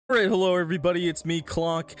Alright, hello everybody, it's me,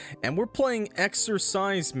 Clock, and we're playing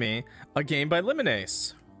Exorcize Me, a game by Lemonade.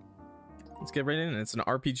 Let's get right in. It's an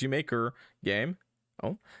rpgmaker game.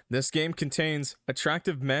 This game contains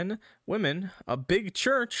attractive men, women, a big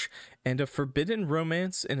church, and a forbidden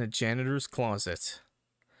romance in a janitor's closet.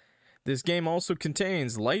 This game also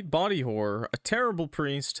contains light body horror, a terrible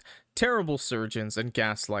priest, terrible surgeons, and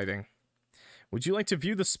gaslighting. Would you like to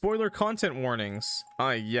view the spoiler content warnings?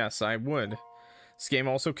 Yes, I would. This game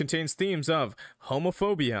also contains themes of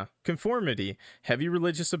homophobia, conformity, heavy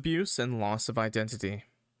religious abuse, and loss of identity.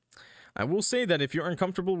 I will say that if you're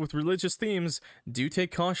uncomfortable with religious themes, do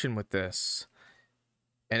take caution with this.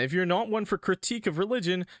 And if you're not one for critique of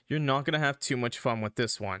religion, you're not going to have too much fun with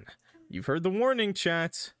this one. You've heard the warning,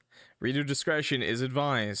 chat. Reader discretion is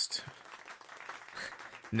advised.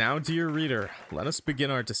 Now, dear reader, let us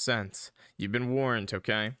begin our descent. You've been warned,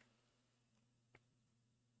 okay?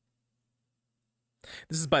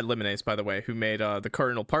 This is by Lemonade, by the way, who made the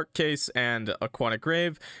Cardinal Park case and Aquatic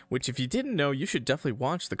Grave, which if you didn't know, you should definitely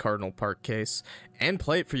watch the Cardinal Park case and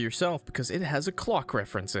play it for yourself because it has a clock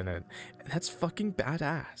reference in it. And that's fucking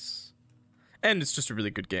badass. And it's just a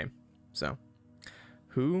really good game. So,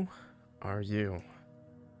 who are you?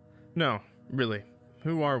 No, really,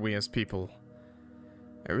 who are we as people?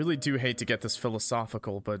 I really do hate to get this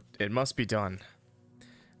philosophical, but it must be done.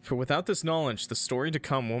 For without this knowledge, the story to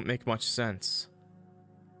come won't make much sense.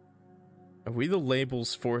 Are we the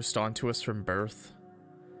labels forced onto us from birth?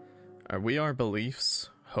 Are we our beliefs,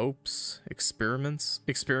 hopes, experiences?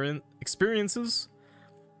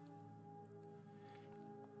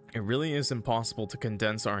 It really is impossible to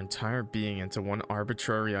condense our entire being into one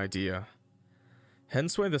arbitrary idea.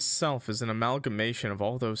 Hence why the self is an amalgamation of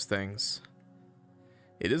all those things.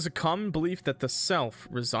 It is a common belief that the self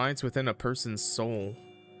resides within a person's soul.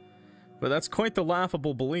 But that's quite the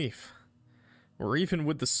laughable belief. Where even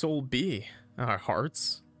would the soul be? Our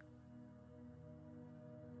hearts?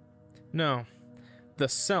 No. The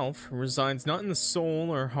self resides not in the soul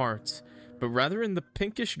or heart, but rather in the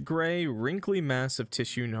pinkish gray, wrinkly mass of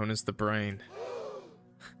tissue known as the brain.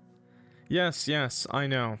 Yes, I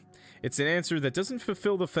know. It's an answer that doesn't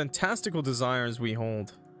fulfill the fantastical desires we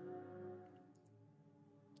hold.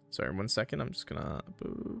 Sorry, 1 second. I'm just gonna...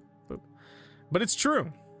 Boop, boop. But it's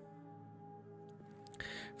true.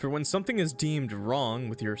 For when something is deemed wrong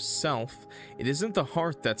with yourself, it isn't the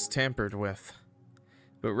heart that's tampered with,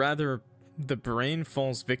 but rather the brain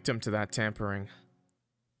falls victim to that tampering.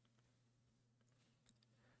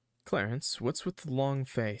 Clarence, what's with the long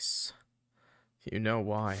face? You know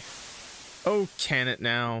why. Oh, can it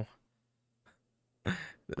now?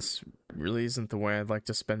 This really isn't the way I'd like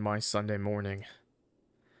to spend my Sunday morning.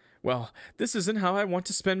 Well, this isn't how I want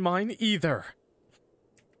to spend mine either.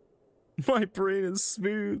 My brain is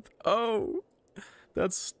smooth. Oh,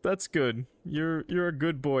 that's good. You're a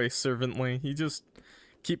good boy, Servantly. You just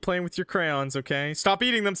keep playing with your crayons, okay? Stop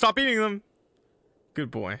eating them. Stop eating them.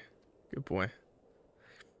 Good boy. Good boy.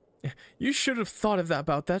 You should have thought of that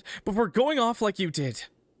about that before going off like you did.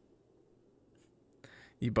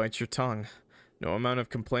 You bite your tongue. No amount of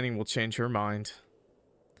complaining will change your mind.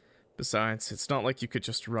 Besides, it's not like you could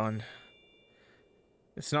just run.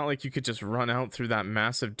 It's not like you could just run out through that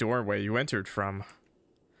massive doorway you entered from.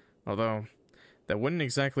 Although, that wouldn't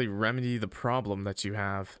exactly remedy the problem that you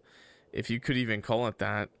have, if you could even call it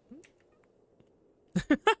that.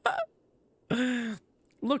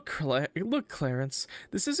 Look, Clarence,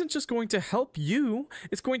 this isn't just going to help you,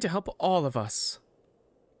 it's going to help all of us.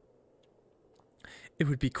 It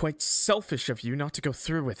would be quite selfish of you not to go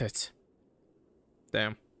through with it.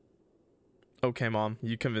 Damn. Okay, Mom,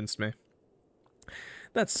 you convinced me.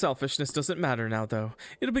 That selfishness doesn't matter now, though.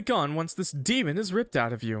 It'll be gone once this demon is ripped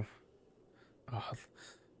out of you. Oh.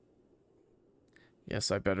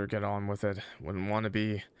 Yes, I better get on with it. Wouldn't want to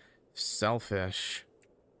be selfish.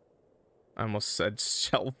 I almost said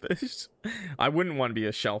shellfish. I wouldn't want to be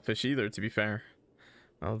a shellfish either, to be fair.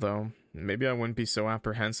 Although, maybe I wouldn't be so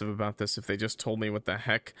apprehensive about this if they just told me what the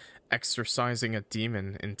heck exorcising a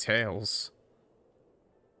demon entails.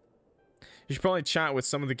 You should probably chat with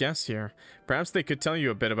some of the guests here. Perhaps they could tell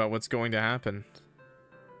you a bit about what's going to happen.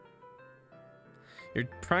 You're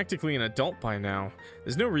practically an adult by now.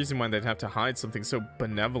 There's no reason why they'd have to hide something so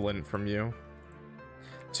benevolent from you.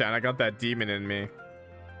 Chat, I got that demon in me.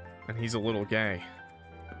 And he's a little gay.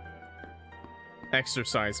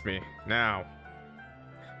 Exorcise me. Now.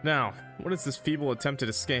 Now, what is this feeble attempt at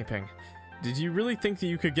escaping? Did you really think that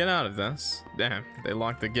you could get out of this? Damn, they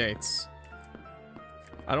locked the gates.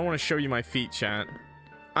 I don't want to show you my feet, chat.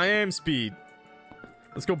 I am Speed.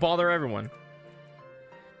 Let's go bother everyone.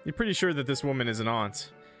 You're pretty sure that this woman is an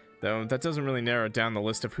aunt. Though that doesn't really narrow down the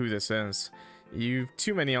list of who this is. You've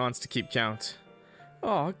too many aunts to keep count.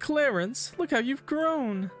 Aw, Clarence, look how you've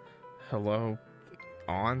grown. Hello,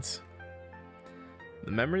 aunt.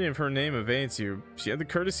 The memory of her name evades you. She had the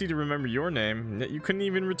courtesy to remember your name, yet you couldn't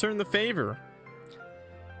even return the favor.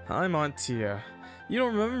 I'm Aunt Tia. You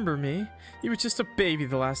don't remember me. You were just a baby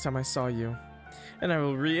the last time I saw you. And I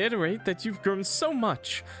will reiterate that you've grown so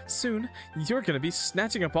much. Soon, you're gonna be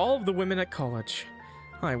snatching up all of the women at college.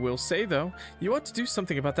 I will say, though, you ought to do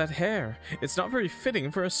something about that hair. It's not very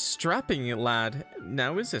fitting for a strapping lad,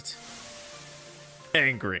 now is it?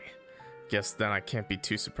 Angry. Guess then I can't be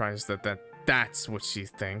too surprised that's what she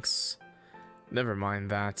thinks. Never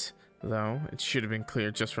mind that, though. It should have been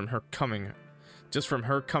clear just from her coming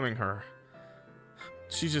her.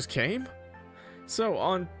 She just came? So,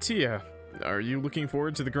 Aunt Tia, are you looking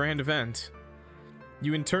forward to the grand event?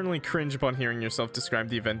 You internally cringe upon hearing yourself describe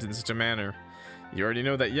the event in such a manner. You already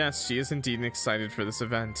know that yes, she is indeed excited for this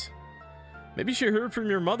event. Maybe she heard from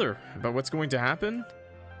your mother about what's going to happen?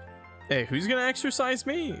 Hey, who's gonna exorcise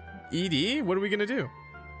me? Edie, what are we gonna do?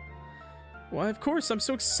 Why, of course, I'm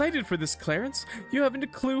so excited for this, Clarence. You haven't a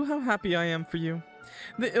clue how happy I am for you.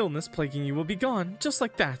 The illness plaguing you will be gone, just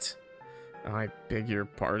like that. I beg your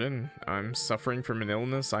pardon? I'm suffering from an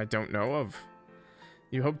illness I don't know of.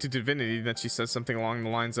 You hope to divinity that she says something along the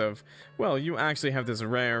lines of, well, you actually have this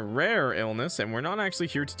rare illness, and we're not actually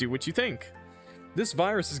here to do what you think. This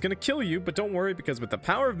virus is gonna kill you, but don't worry, because with the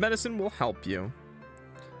power of medicine, we'll help you.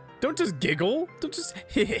 Don't just giggle. Don't just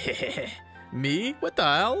Me? What the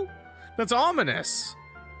hell? That's ominous.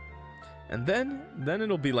 And then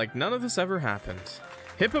it'll be like none of this ever happened.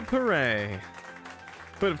 Hip hip hooray.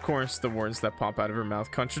 But of course, the words that pop out of her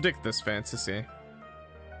mouth contradict this fantasy.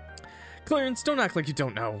 Clarence, don't act like you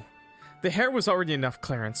don't know. The hair was already enough,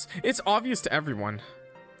 Clarence. It's obvious to everyone.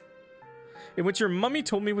 And what your mummy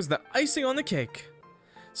told me was the icing on the cake.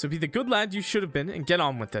 So be the good lad you should have been and get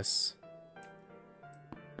on with this.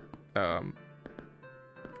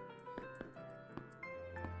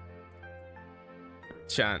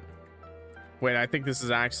 Chat. Wait, I think this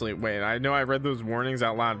is actually... Wait, I know I read those warnings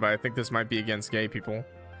out loud, but I think this might be against gay people.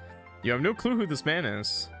 You have no clue who this man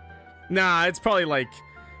is. Nah, it's probably like...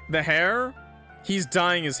 The hair? He's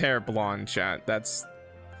dyeing his hair blonde, chat. That's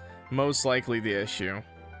most likely the issue.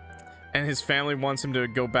 And his family wants him to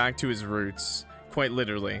go back to his roots. Quite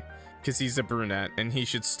literally. Because he's a brunette, and he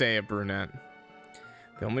should stay a brunette.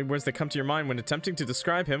 The only words that come to your mind when attempting to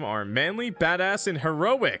describe him are manly, badass, and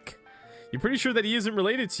heroic. You're pretty sure that he isn't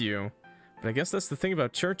related to you. But I guess that's the thing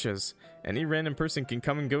about churches. Any random person can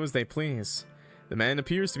come and go as they please. The man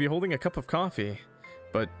appears to be holding a cup of coffee.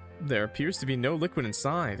 But there appears to be no liquid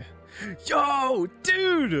inside. Yo,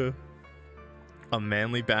 dude! A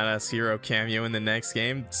manly badass hero cameo in the next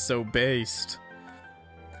game? So based.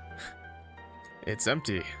 It's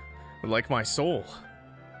empty. Like my soul.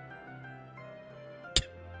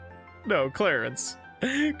 No, Clarence.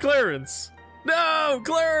 Clarence! No,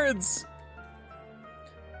 Clarence!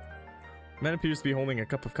 Man appears to be holding a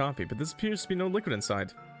cup of coffee, but this appears to be no liquid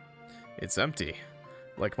inside. It's empty.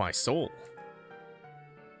 Like my soul. ...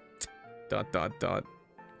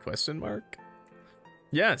 Question mark?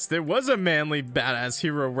 Yes, there was a manly badass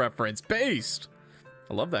hero reference. Based!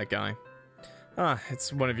 I love that guy. Ah,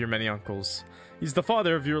 it's one of your many uncles. He's the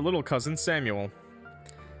father of your little cousin Samuel.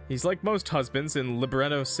 He's like most husbands in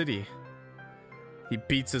Libretto City. He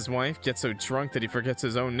beats his wife, gets so drunk that he forgets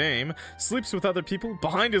his own name, sleeps with other people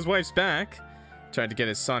behind his wife's back, tried to get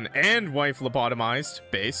his son and wife lobotomized,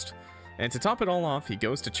 based, and to top it all off, he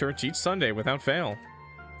goes to church each Sunday without fail.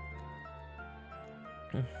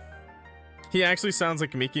 He actually sounds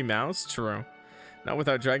like Mickey Mouse? True. Not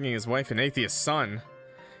without dragging his wife and atheist son.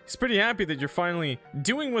 He's pretty happy that you're finally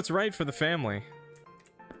doing what's right for the family.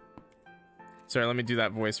 Sorry, let me do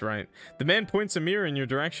that voice right. The man points a mirror in your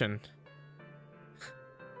direction.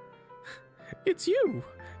 It's you!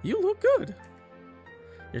 You look good!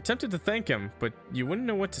 You're tempted to thank him, but you wouldn't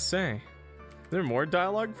know what to say. Is there more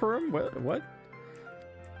dialogue for him? What?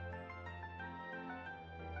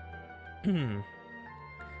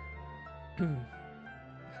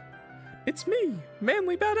 It's me,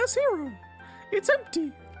 manly badass hero. It's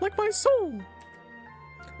empty, like my soul.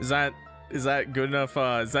 Is that good enough?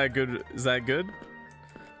 Is that good?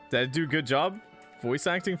 Did I do a good job voice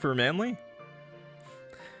acting for manly?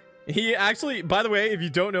 He actually, by the way, if you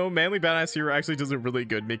don't know, manly badass hero actually does a really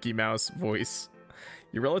good Mickey Mouse voice.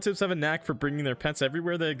 Your relatives have a knack for bringing their pets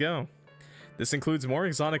everywhere they go. This includes more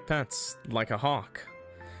exotic pets, like a hawk.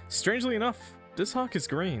 Strangely enough, this hawk is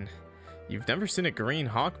green. You've never seen a green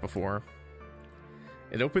hawk before.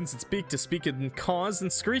 It opens its beak to speak in caws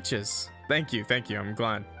and screeches. Thank you, I'm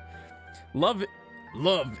glad. Love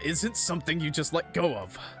isn't something you just let go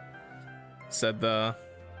of, said the...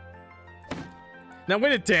 Now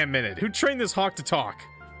wait a damn minute. Who trained this hawk to talk?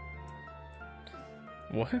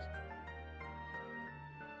 What?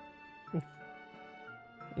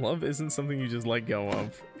 Love isn't something you just let go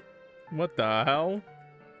of. What the hell?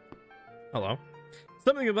 Hello?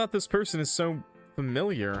 Something about this person is so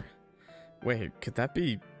familiar. Wait, could that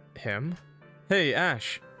be him? Hey,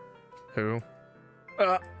 Ash. Who?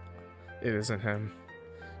 It isn't him.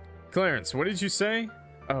 Clarence, what did you say?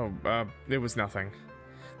 Oh, it was nothing.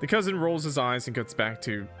 The cousin rolls his eyes and gets back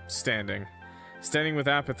to standing. Standing with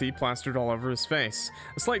apathy plastered all over his face.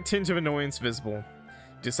 A slight tinge of annoyance visible.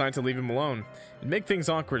 You decide to leave him alone. It'd make things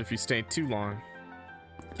awkward if you stayed too long.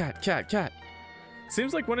 Cat.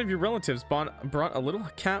 Seems like one of your relatives brought a little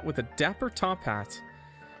cat with a dapper top hat.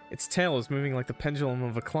 Its tail is moving like the pendulum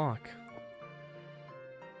of a clock.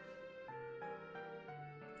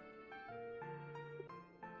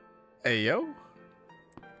 Hey, yo?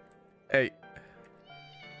 Hey.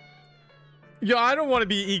 Yo, I don't want to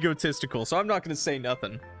be egotistical, so I'm not going to say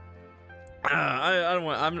nothing. I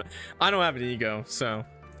don't have an ego, so.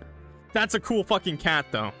 That's a cool fucking cat,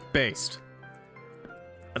 though. Based.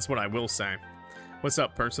 That's what I will say. What's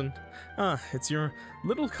up, person? It's your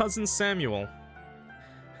little cousin Samuel.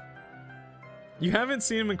 You haven't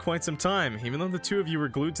seen him in quite some time, even though the two of you were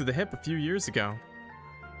glued to the hip a few years ago.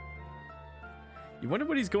 You wonder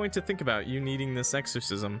what he's going to think about you needing this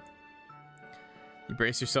exorcism. You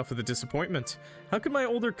brace yourself for the disappointment. How could my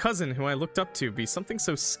older cousin, who I looked up to, be something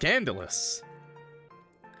so scandalous?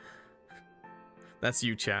 That's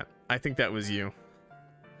you, chat. I think that was you.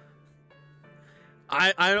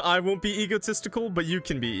 I won't be egotistical, but you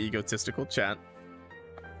can be egotistical, chat.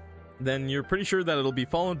 Then you're pretty sure that it'll be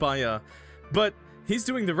followed by a... But he's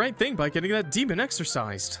doing the right thing by getting that demon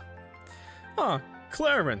exorcised.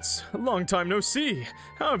 Clarence, a long time no see.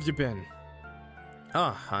 How have you been?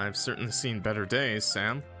 I've certainly seen better days,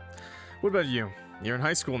 Sam. What about you? You're in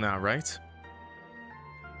high school now, right?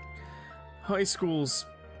 High school's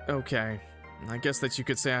okay. I guess that you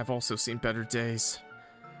could say I've also seen better days.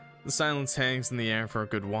 The silence hangs in the air for a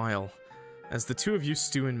good while, as the two of you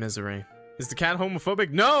stew in misery. Is the cat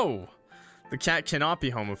homophobic? No! The cat cannot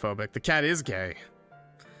be homophobic. The cat is gay.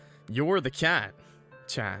 You're the cat,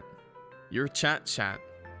 chat. You're chat.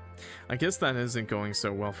 I guess that isn't going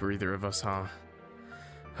so well for either of us, huh?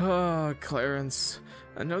 Clarence.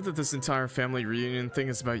 I know that this entire family reunion thing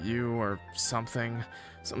is about you or something,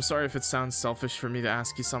 so I'm sorry if it sounds selfish for me to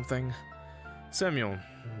ask you something. Samuel,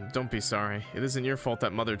 don't be sorry. It isn't your fault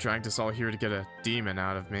that Mother dragged us all here to get a demon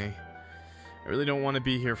out of me. I really don't want to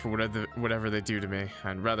be here for whatever they do to me.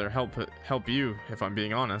 I'd rather help you, if I'm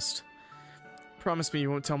being honest. Promise me you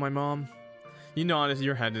won't tell my mom? You nodded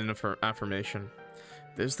your head in affirmation.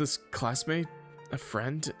 There's this classmate, a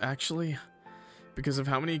friend, actually. Because of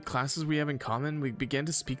how many classes we have in common, we began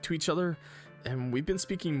to speak to each other, and we've been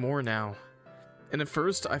speaking more now. And at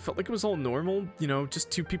first, I felt like it was all normal, you know,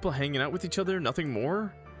 just two people hanging out with each other, nothing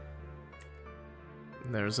more.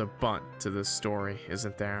 There's a but to this story,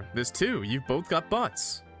 isn't there? There's two. You've both got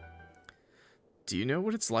butts. Do you know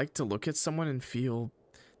what it's like to look at someone and feel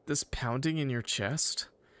this pounding in your chest?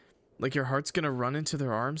 Like your heart's gonna run into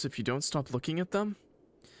their arms if you don't stop looking at them?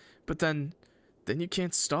 But then you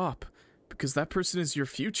can't stop, because that person is your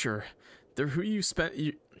future. They're who you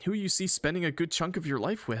see spending a good chunk of your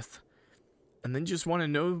life with. And then you just want to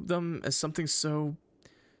know them as something so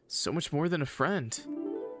much more than a friend.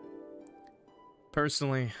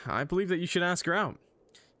 Personally, I believe that you should ask her out.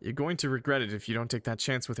 You're going to regret it if you don't take that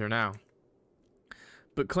chance with her now.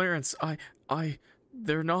 But Clarence,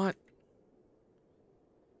 they're not...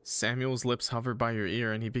 Samuel's lips hover by your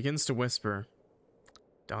ear and he begins to whisper. ...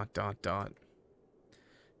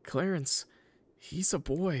 Clarence, he's a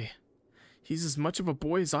boy. He's as much of a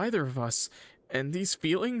boy as either of us. And these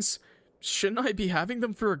feelings... Shouldn't I be having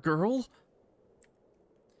them for a girl?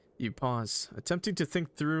 You pause, attempting to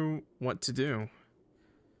think through what to do.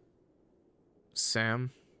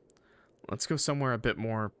 Sam, let's go somewhere a bit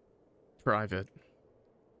more private.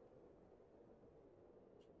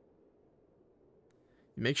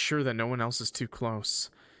 Make sure that no one else is too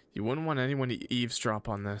close. You wouldn't want anyone to eavesdrop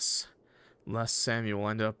on this, lest Samuel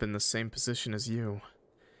end up in the same position as you.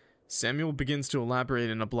 Samuel begins to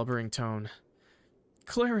elaborate in a blubbering tone.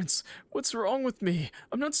 Clarence, what's wrong with me?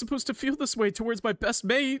 I'm not supposed to feel this way towards my best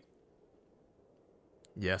mate.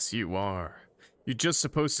 Yes, you are. You're just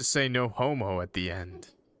supposed to say no homo at the end.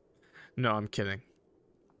 No, I'm kidding.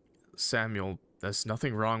 Samuel, there's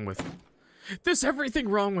nothing wrong with... There's everything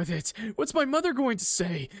wrong with it! What's my mother going to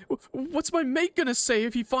say? What's my mate gonna say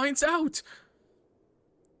if he finds out?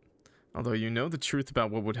 Although you know the truth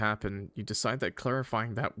about what would happen, you decide that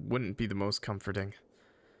clarifying that wouldn't be the most comforting.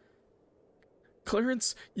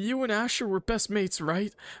 Clarence, you and Asher were best mates,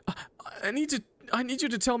 right? I need you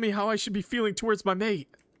to tell me how I should be feeling towards my mate.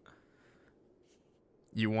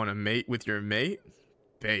 You want to mate with your mate?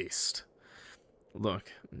 Based.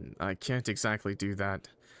 Look, I can't exactly do that.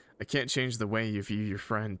 I can't change the way you view your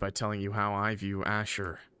friend by telling you how I view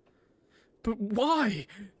Asher. But why?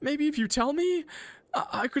 Maybe if you tell me,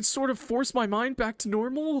 I could sort of force my mind back to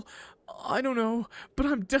normal? I don't know, but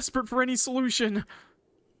I'm desperate for any solution.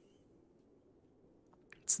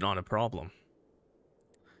 It's not a problem.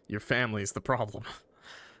 Your family's the problem.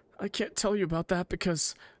 I can't tell you about that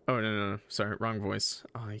because... Oh, no, sorry, wrong voice.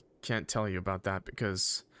 I can't tell you about that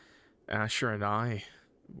because Asher and I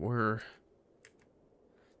were...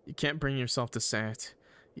 You can't bring yourself to say it,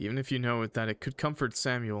 even if you know that it could comfort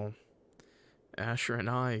Samuel. Asher and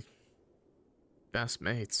I, best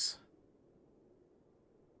mates.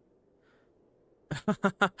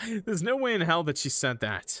 There's no way in hell that she said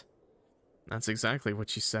that. That's exactly what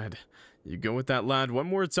she said. You go with that lad one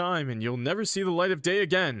more time and you'll never see the light of day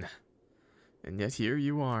again. And yet here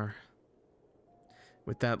you are.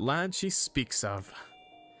 With that lad she speaks of.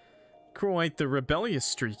 Quite the rebellious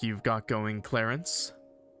streak you've got going, Clarence.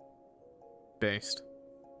 Based.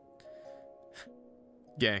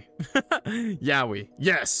 Gay. Yowie.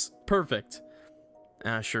 Yes! Perfect.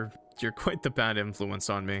 Asher, you're quite the bad influence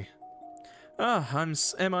on me.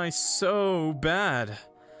 Am I so bad?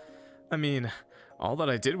 I mean, all that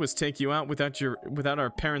I did was take you out without our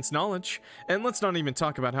parents' knowledge, and let's not even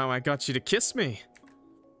talk about how I got you to kiss me.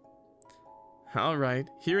 Alright,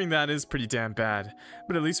 hearing that is pretty damn bad,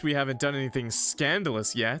 but at least we haven't done anything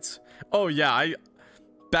scandalous yet. Oh yeah,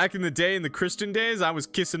 back in the day, in the Christian days, I was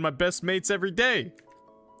kissing my best mates every day.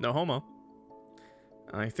 No homo.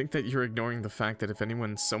 I think that you're ignoring the fact that if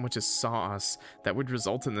anyone so much as saw us, that would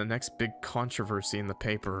result in the next big controversy in the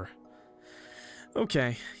paper.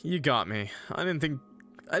 Okay, you got me. I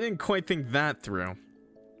didn't quite think that through.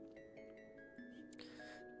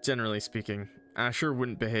 Generally speaking, Asher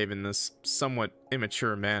wouldn't behave in this somewhat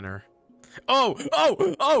immature manner. Oh!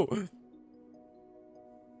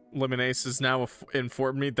 Lemonace has now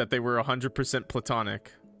informed me that they were 100%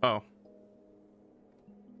 platonic. Oh.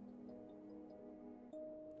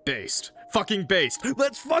 Based. Fucking based.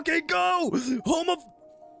 Let's fucking go!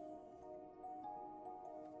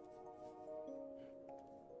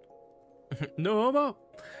 No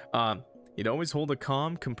homo. He'd always hold a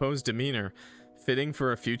calm, composed demeanor, fitting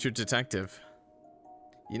for a future detective.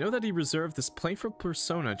 You know that he reserved this playful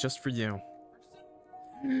persona just for you.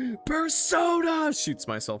 Persona! Shoots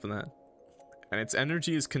myself in that. And its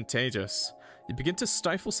energy is contagious. You begin to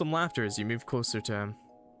stifle some laughter as you move closer to him.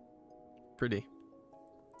 Pretty.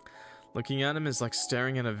 Looking at him is like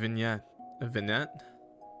staring at a vignette. A vignette?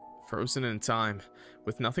 Frozen in time,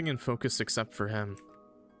 with nothing in focus except for him.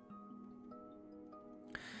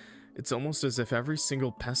 It's almost as if every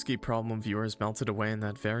single pesky problem of yours melted away in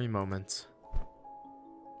that very moment.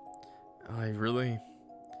 I really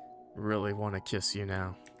want to kiss you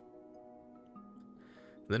now.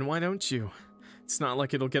 Then why don't you? It's not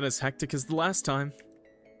like it'll get as hectic as the last time.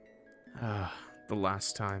 The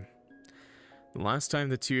last time. The last time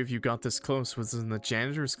the two of you got this close was in the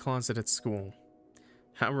janitor's closet at school.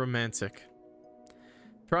 How romantic.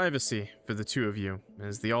 Privacy for the two of you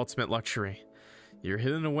is the ultimate luxury. You're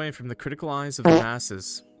hidden away from the critical eyes of the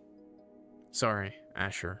masses. Sorry,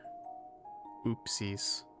 Asher.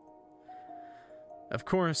 Oopsies. Of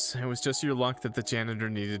course, it was just your luck that the janitor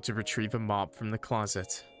needed to retrieve a mop from the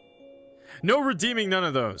closet. No redeeming none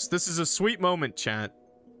of those. This is a sweet moment, chat.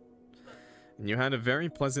 And you had a very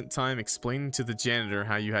pleasant time explaining to the janitor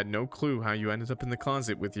how you had no clue how you ended up in the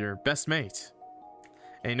closet with your best mate.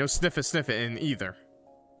 Ain't no sniffa in either.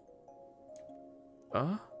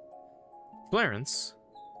 Clarence?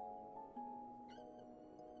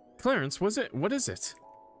 Clarence, what is it?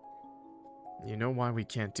 You know why we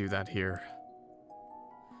can't do that here.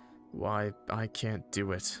 Why I can't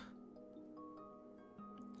do it.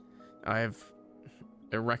 I have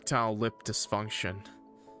erectile lip dysfunction.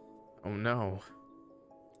 Oh no.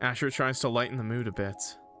 Asher tries to lighten the mood a bit.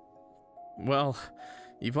 Well,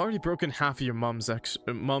 you've already broken half of your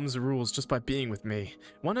mom's rules just by being with me.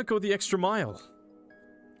 Why not go the extra mile?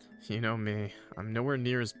 You know me, I'm nowhere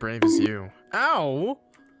near as brave as you. Ow!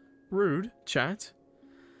 Rude, chat.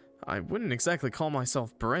 I wouldn't exactly call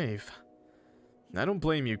myself brave. I don't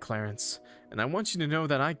blame you, Clarence, and I want you to know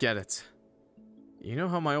that I get it. You know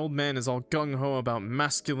how my old man is all gung-ho about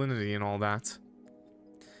masculinity and all that.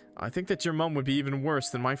 I think that your mom would be even worse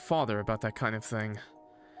than my father about that kind of thing.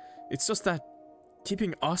 It's just that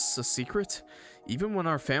Keeping us a secret, even when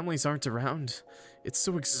our families aren't around, it's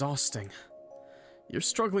so exhausting. You're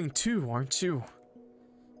struggling too, aren't you?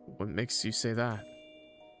 What makes you say that?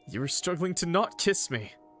 You were struggling to not kiss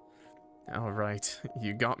me. Alright,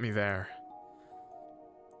 you got me there.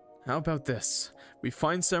 How about this? We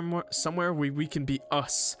find somewhere we can be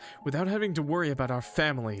us, without having to worry about our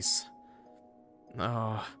families.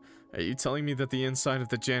 Are you telling me that the inside of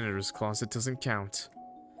the janitor's closet doesn't count?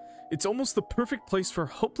 It's almost the perfect place for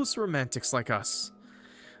hopeless romantics like us.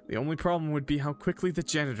 The only problem would be how quickly the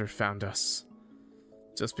janitor found us.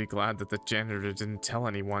 Just be glad that the janitor didn't tell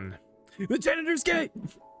anyone. The janitor's gay!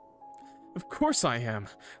 Of course I am.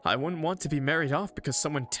 I wouldn't want to be married off because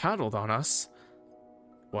someone tattled on us.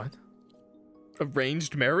 What?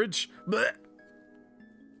 Arranged marriage? Blech.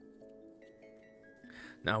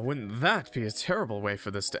 Now, wouldn't that be a terrible way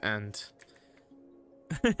for this to end?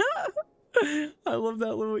 I love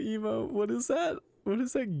that little emo. What is that? What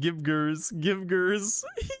is that? Gibgers. Gibgers.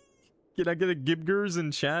 Can I get a Gibgers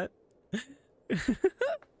in chat?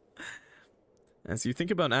 As you think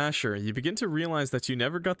about Asher, you begin to realize that you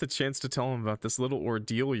never got the chance to tell him about this little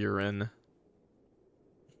ordeal you're in.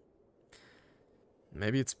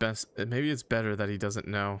 Maybe it's better that he doesn't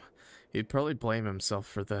know. He'd probably blame himself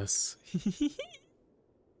for this.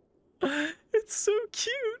 It's so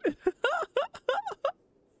cute.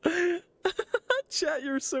 Chat,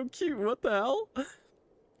 you're so cute. What the hell?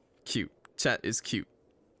 Cute. Chat is cute.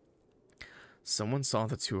 Someone saw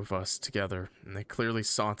the two of us together, and they clearly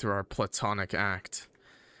saw through our platonic act.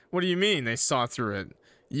 What do you mean they saw through it?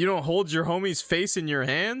 You don't hold your homie's face in your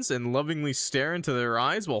hands and lovingly stare into their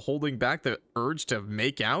eyes while holding back the urge to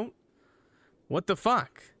make out? What the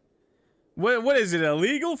fuck? What is it,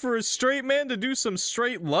 illegal for a straight man to do some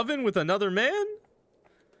straight loving with another man?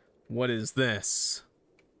 What is this?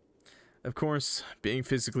 Of course, being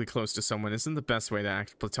physically close to someone isn't the best way to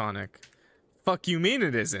act platonic. Fuck you mean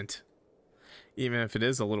it isn't? Even if it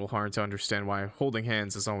is a little hard to understand why holding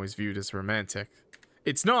hands is always viewed as romantic.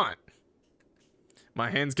 It's not! My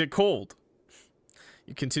hands get cold.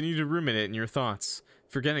 You continue to ruminate in your thoughts,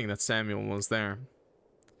 forgetting that Samuel was there.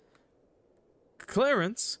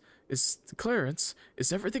 Clarence, is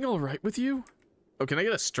everything alright with you? Oh, can I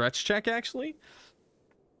get a stretch check, actually?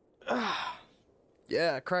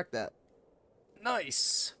 Yeah, crack that.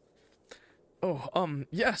 Nice. Oh,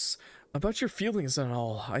 yes. About your feelings and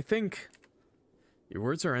all, I think... Your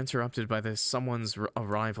words are interrupted by someone's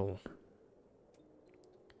arrival.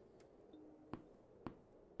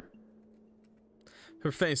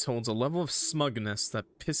 Her face holds a level of smugness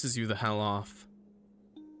that pisses you the hell off.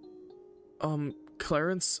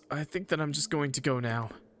 Clarence, I think that I'm just going to go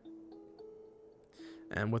now.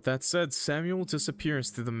 And with that said, Samuel disappears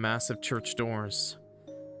through the massive church doors.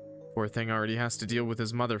 Poor thing already has to deal with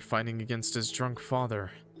his mother fighting against his drunk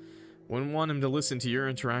father. Wouldn't want him to listen to your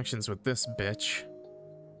interactions with this bitch.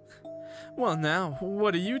 Well now,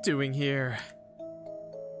 what are you doing here?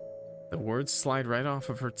 The words slide right off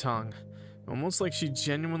of her tongue, almost like she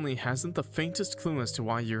genuinely hasn't the faintest clue as to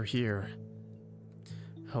why you're here.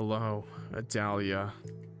 Hello, Adalia.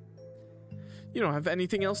 You don't have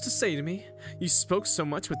anything else to say to me? You spoke so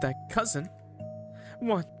much with that cousin.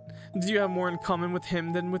 What? Do you have more in common with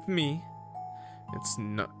him than with me?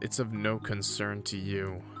 It's of no concern to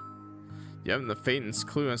you. You haven't the faintest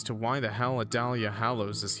clue as to why the hell Adalia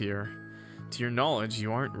Hallows is here. To your knowledge,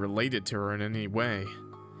 you aren't related to her in any way.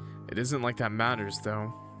 It isn't like that matters,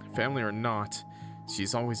 though. Family or not,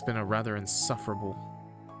 she's always been a rather insufferable.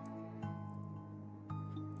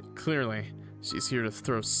 Clearly, she's here to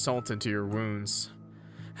throw salt into your wounds.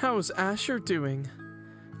 How's Asher doing?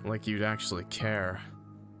 Like you'd actually care.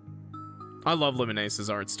 I love Lemonace's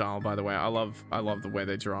art style, by the way. I love the way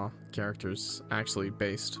they draw characters actually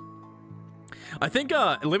based. I think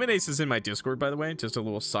Lemonace is in my Discord, by the way, just a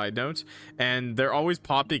little side note, and they're always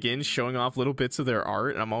popping in, showing off little bits of their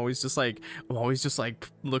art, and I'm always just like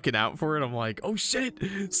looking out for it. I'm like, oh shit,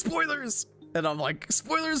 spoilers! And I'm like,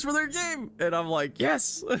 spoilers for their game! And I'm like,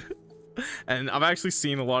 yes! And I've actually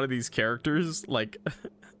seen a lot of these characters, like,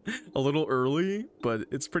 a little early, but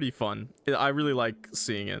it's pretty fun. I really like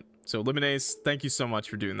seeing it. So, Lemonace, thank you so much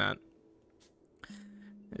for doing that.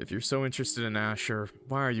 If you're so interested in Asher,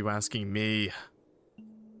 why are you asking me?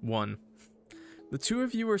 1. The two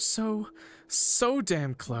of you are so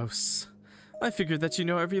damn close. I figured that you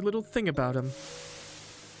know every little thing about him.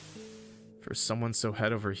 For someone so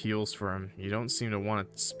head over heels for him, you don't seem to want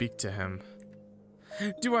to speak to him.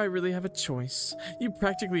 Do I really have a choice? You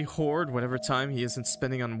practically hoard whatever time he isn't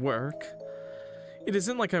spending on work. It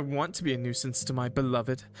isn't like I want to be a nuisance to my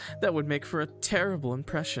beloved. That would make for a terrible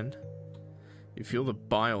impression. You feel the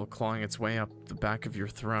bile clawing its way up the back of your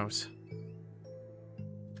throat.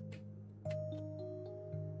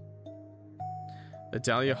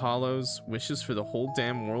 Adalia Hollows wishes for the whole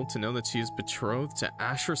damn world to know that she is betrothed to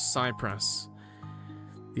Asher Cypress.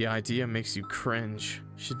 The idea makes you cringe.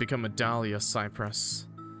 She'd become Adalia Cypress.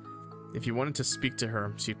 If you wanted to speak to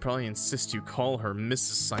her, she'd probably insist you call her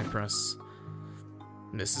Mrs. Cypress.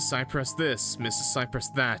 Mrs. Cypress this, Mrs. Cypress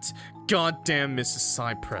that. Goddamn Mrs.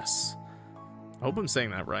 Cypress. I hope I'm saying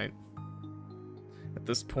that right. At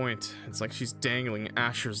this point, it's like she's dangling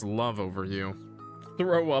Asher's love over you.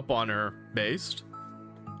 Throw up on her, based.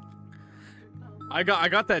 I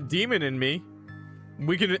got that demon in me.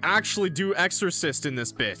 We can actually do Exorcist in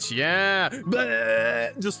this bitch. Yeah.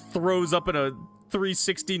 Bleh! Just throws up in a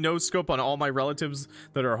 360 no scope on all my relatives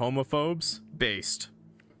that are homophobes. Based.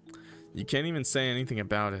 You can't even say anything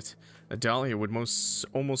about it. Adalia would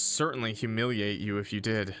almost certainly humiliate you if you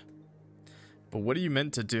did. But what are you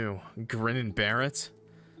meant to do? Grin and bear it?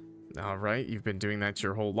 Alright, you've been doing that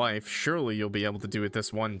your whole life. Surely you'll be able to do it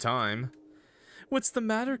this one time. What's the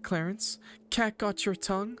matter, Clarence? Cat got your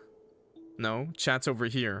tongue? No, chat's over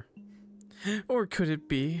here. Or could it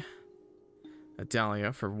be?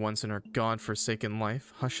 Adalia, for once in her god-forsaken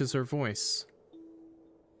life, hushes her voice.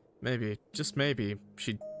 Maybe, just maybe,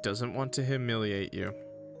 she doesn't want to humiliate you.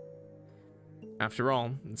 After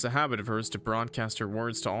all, it's a habit of hers to broadcast her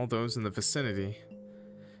words to all those in the vicinity.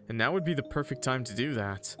 And now would be the perfect time to do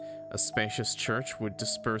that. A spacious church would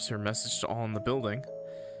disperse her message to all in the building.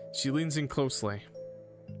 She leans in closely.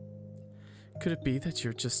 Could it be that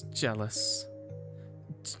you're just jealous?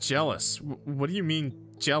 Jealous? What do you mean,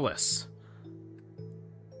 jealous?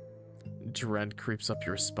 Dread creeps up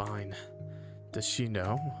your spine. Does she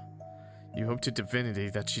know? You hope to divinity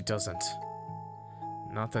that she doesn't.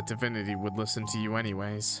 Not that divinity would listen to you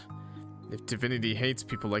anyways. If divinity hates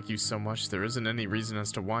people like you so much, there isn't any reason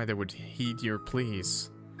as to why they would heed your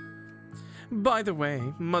pleas. By the way,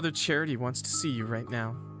 Mother Charity wants to see you right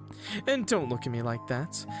now. And don't look at me like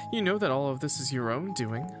that. You know that all of this is your own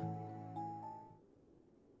doing.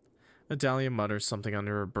 Adalia mutters something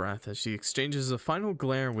under her breath as she exchanges a final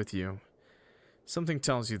glare with you. Something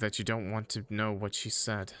tells you that you don't want to know what she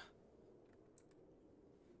said.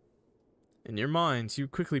 In your mind, you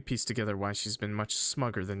quickly piece together why she's been much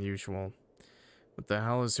smugger than usual. What the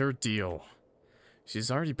hell is her deal? She's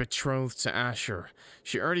already betrothed to Asher.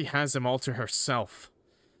 She already has him all to herself.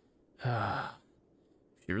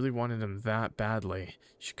 If you really wanted him that badly,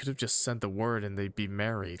 she could have just said the word and they'd be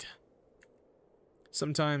married.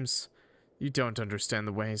 Sometimes, you don't understand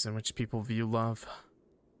the ways in which people view love.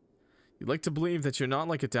 You'd like to believe that you're not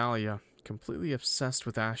like Adalia, completely obsessed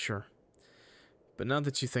with Asher. But now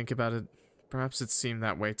that you think about it, perhaps it seemed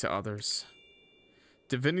that way to others.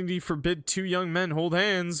 Divinity forbid two young men hold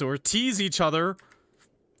hands or tease each other.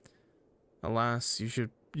 Alas,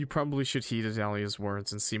 you probably should heed Adalia's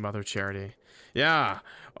words and see Mother Charity. Yeah.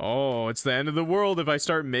 Oh, it's the end of the world if I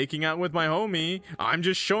start making out with my homie. I'm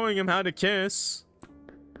just showing him how to kiss.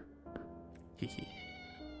 Hehe.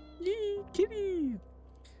 Yee, kitty.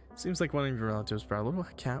 Seems like one of your relatives brought a little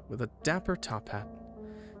cat with a dapper top hat.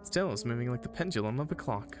 Its tail is moving like the pendulum of a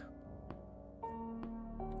clock.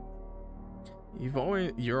 You've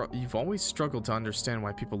always struggled to understand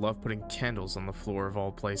why people love putting candles on the floor of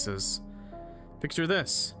all places. Picture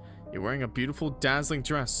this. You're wearing a beautiful, dazzling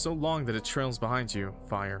dress so long that it trails behind you.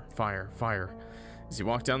 Fire, fire, fire. As you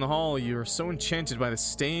walk down the hall, you are so enchanted by the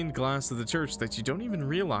stained glass of the church that you don't even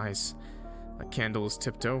realize. A candle is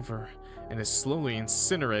tipped over and is slowly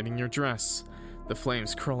incinerating your dress, the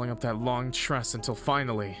flames curling up that long tress until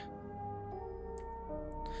finally...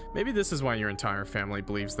 Maybe this is why your entire family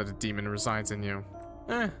believes that a demon resides in you.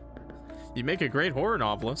 You make a great horror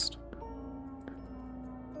novelist.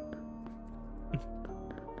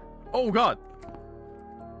 Oh god!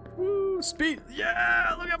 Woo, speed!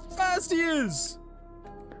 Yeah, look how fast he is!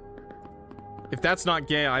 If that's not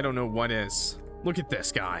gay, I don't know what is. Look at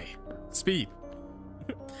this guy. Speed.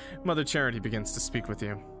 Mother Charity begins to speak with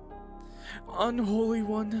you. Unholy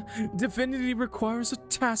one, divinity requires a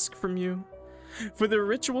task from you. For the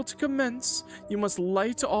ritual to commence, you must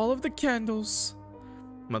light all of the candles.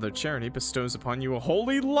 Mother Charity bestows upon you a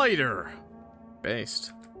holy lighter.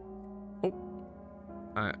 Based. Oh.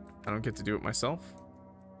 I don't get to do it myself.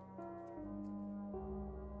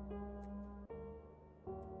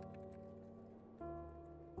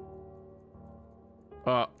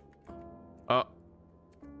 Uh-oh.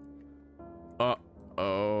 Uh-oh.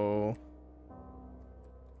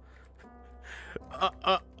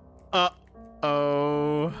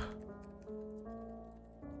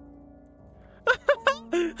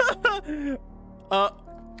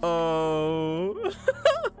 Uh-oh.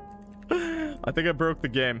 think I broke the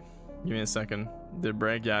game. Give me a second. Did it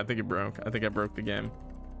break? Yeah, I think it broke. I think I broke the game.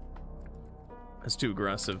 That's too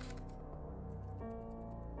aggressive.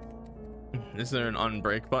 Is there an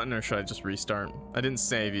unbreak button or should I just restart? I didn't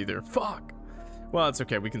save either. Fuck. Well, it's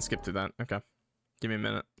okay. We can skip through that. Okay. Give me a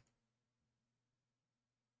minute.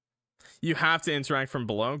 You have to interact from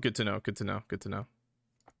below. Good to know. Good to know. Good to know.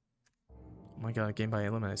 Oh my god, game by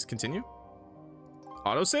eliminates. Continue.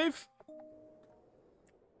 Autosave?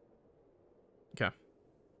 Okay.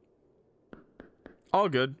 All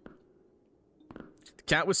good. The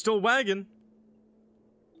cat was still wagging.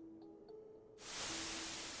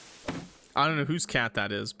 I don't know whose cat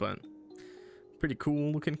that is, but pretty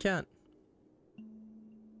cool looking cat.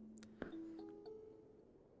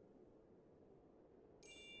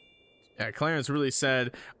 Yeah, Clarence really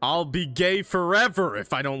said, I'll be gay forever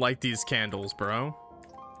if I don't like these candles, bro.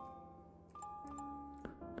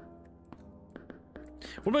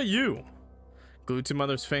 What about you? Glued to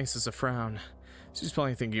Mother's face is a frown. She's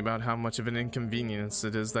probably thinking about how much of an inconvenience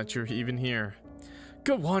it is that you're even here.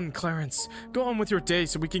 Go on, Clarence. Go on with your day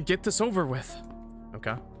so we can get this over with.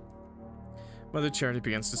 Okay. Mother Charity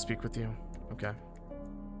begins to speak with you. Okay.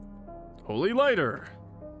 Holy lighter.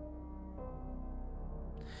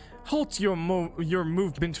 Halt your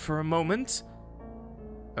movement for a moment.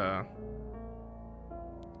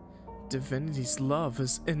 Divinity's love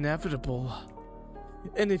is inevitable.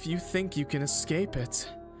 And if you think you can escape it,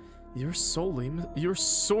 you're sorely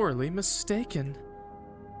mistaken.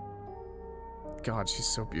 God, she's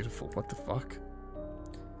so beautiful. What the fuck?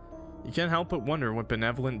 You can't help but wonder what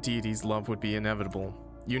benevolent deity's love would be inevitable.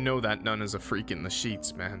 You know that nun is a freak in the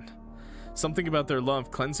sheets, man. Something about their love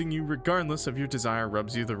cleansing you regardless of your desire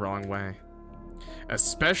rubs you the wrong way.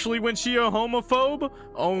 Especially when she a homophobe?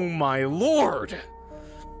 Oh my lord!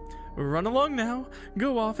 Run along now.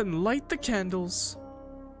 Go off and light the candles.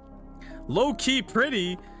 Low-key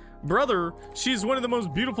pretty? Brother, she's one of the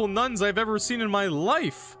most beautiful nuns I've ever seen in my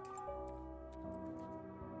life.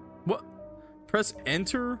 What? Press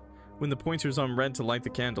enter when the pointer's on red to light the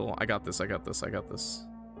candle. I got this, I got this, I got this.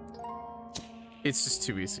 It's just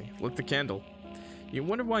too easy. Lit the candle. You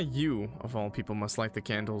wonder why you, of all people, must light the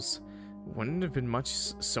candles. Wouldn't it have been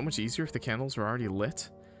so much easier if the candles were already lit?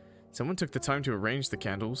 Someone took the time to arrange the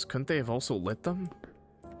candles. Couldn't they have also lit them?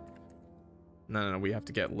 No, we have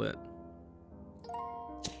to get lit.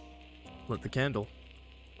 Lit the candle.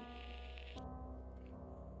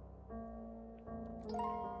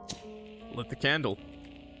 Lit the candle.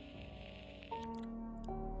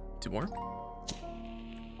 2 more.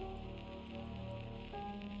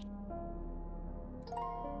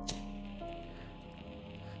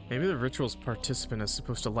 Maybe the ritual's participant is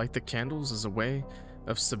supposed to light the candles as a way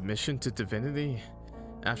of submission to divinity.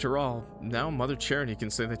 After all, now Mother Charity can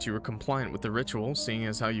say that you were compliant with the ritual, seeing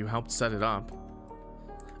as how you helped set it up.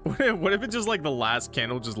 What if it just like the last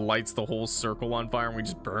candle just lights the whole circle on fire and we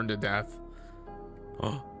just burn to death?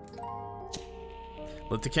 Oh.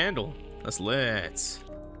 Lit the candle. That's lit.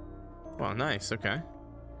 Wow, nice, okay.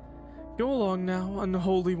 Go along now,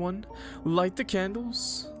 unholy one. Light the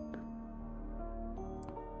candles.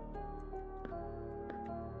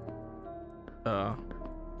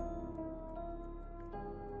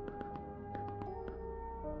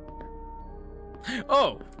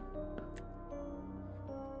 Oh!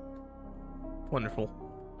 Wonderful.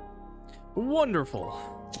 Wonderful.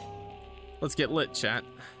 Let's get lit, chat.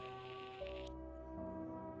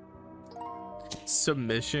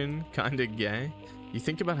 Submission, kinda gay. You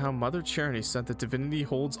think about how Mother Charity said that divinity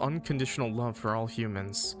holds unconditional love for all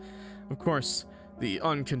humans. Of course, the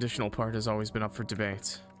unconditional part has always been up for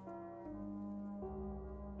debate.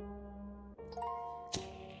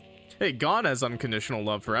 Hey, God has unconditional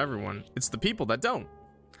love for everyone. It's the people that don't.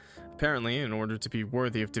 Apparently, in order to be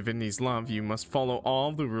worthy of divinity's love, you must follow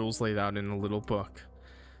all the rules laid out in a little book.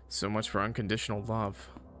 So much for unconditional love.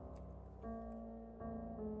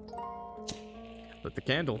 Lit the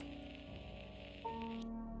candle.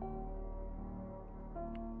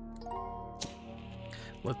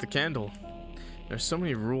 Lit the candle. There's so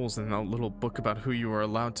many rules in that little book about who you are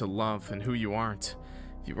allowed to love and who you aren't.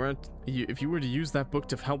 If you were to use that book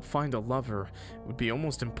to help find a lover, it would be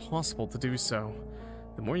almost impossible to do so.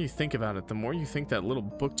 The more you think about it, the more you think that little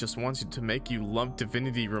book just wants you to make you love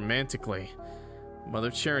divinity romantically.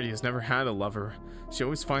 Mother Charity has never had a lover. She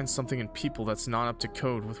always finds something in people that's not up to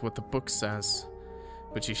code with what the book says.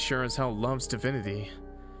 But she sure as hell loves divinity.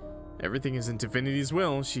 Everything is in divinity's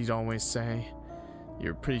will, she'd always say.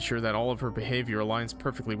 You're pretty sure that all of her behavior aligns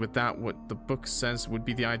perfectly with what the book says would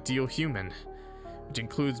be the ideal human. Which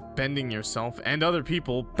includes bending yourself and other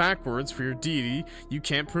people backwards for your deity you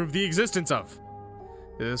can't prove the existence of.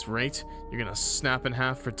 At this rate, you're gonna snap in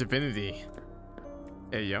half for divinity.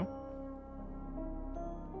 Hey, yo.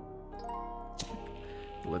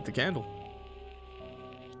 Lit the candle.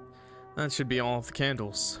 That should be all of the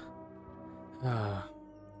candles.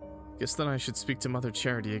 Guess then I should speak to Mother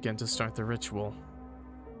Charity again to start the ritual.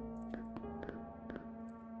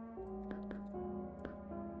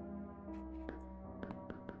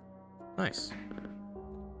 Nice.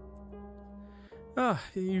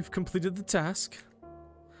 You've completed the task.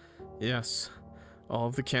 Yes, all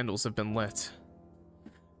of the candles have been lit.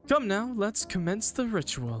 Come now, let's commence the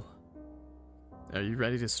ritual. Are you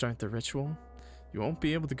ready to start the ritual? You won't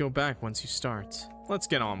be able to go back once you start. Let's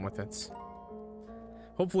get on with it.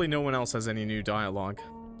 Hopefully no one else has any new dialogue.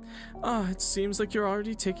 It seems like you're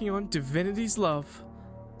already taking on divinity's love.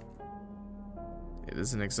 It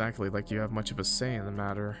isn't exactly like you have much of a say in the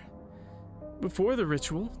matter. Before the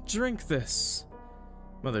ritual, drink this.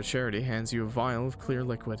 Mother Charity hands you a vial of clear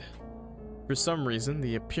liquid. For some reason,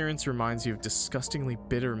 the appearance reminds you of disgustingly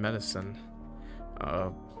bitter medicine.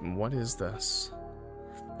 What is this?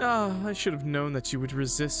 I should have known that you would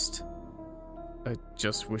resist. I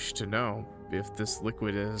just wish to know if this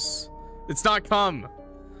liquid is... It's not cum!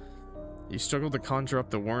 You struggle to conjure up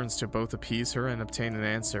the words to both appease her and obtain an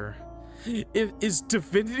answer. It is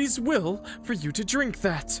divinity's will for you to drink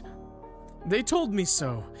that. They told me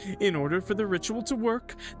so. In order for the ritual to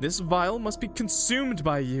work, this vial must be consumed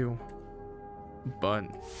by you. But...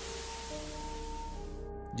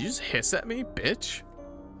 Did you just hiss at me, bitch?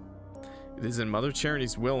 It is in Mother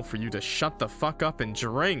Charity's will for you to shut the fuck up and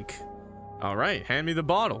drink. Alright, hand me the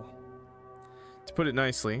bottle. To put it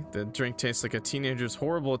nicely, the drink tastes like a teenager's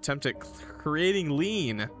horrible attempt at creating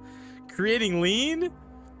lean. Creating lean?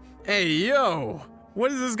 Hey, yo! What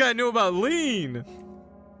does this guy know about lean?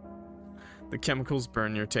 The chemicals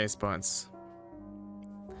burn your taste buds.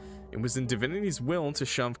 It was in divinity's will to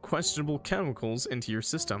shove questionable chemicals into your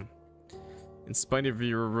system. In spite of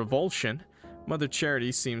your revulsion, Mother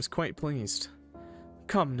Charity seems quite pleased.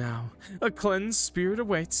 Come now, a cleansed spirit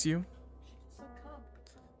awaits you.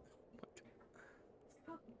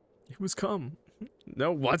 It was cum.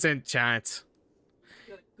 No, it wasn't, chat.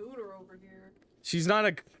 You got a gooner over here. She's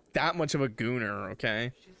not that much of a gooner,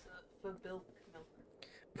 okay? She's a bilk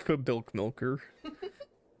milker. Bilk milker.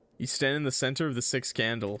 You stand in the center of the 6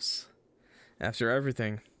 candles. After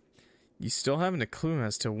everything, you still haven't a clue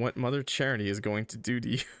as to what Mother Charity is going to do to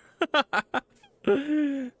you.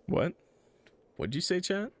 What? What'd you say,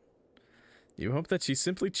 chat? You hope that she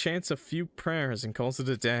simply chants a few prayers and calls it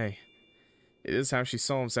a day. It is how she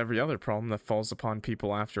solves every other problem that falls upon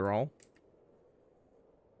people after all.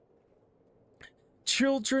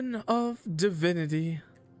 Children of divinity.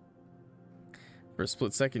 For a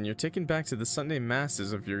split second, you're taken back to the Sunday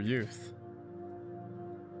masses of your youth.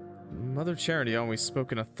 Mother Charity always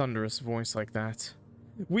spoke in a thunderous voice like that.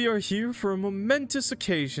 We are here for a momentous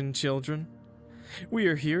occasion, children. We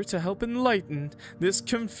are here to help enlighten this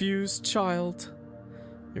confused child.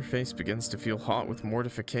 Your face begins to feel hot with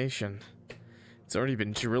mortification. It's already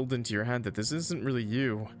been drilled into your head that this isn't really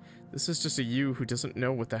you. This is just a you who doesn't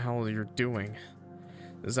know what the hell you're doing.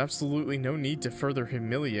 There's absolutely no need to further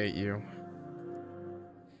humiliate you.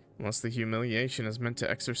 Unless the humiliation is meant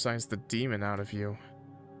to exorcise the demon out of you.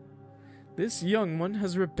 This young one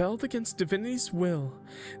has rebelled against divinity's will.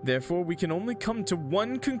 Therefore, we can only come to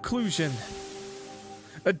one conclusion.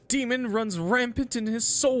 A demon runs rampant in his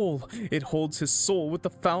soul. It holds his soul with the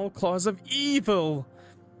foul claws of evil.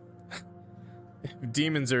 If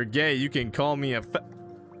demons are gay, you can call me a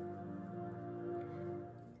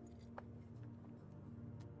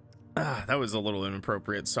that was a little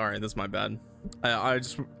inappropriate. Sorry, that's my bad. I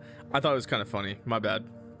thought it was kind of funny. My bad.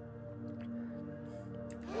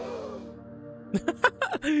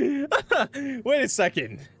 Wait a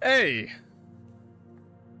second. Hey.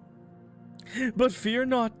 But fear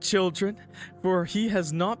not, children, for he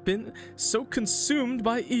has not been so consumed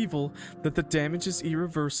by evil that the damage is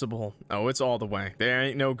irreversible. Oh, it's all the way. There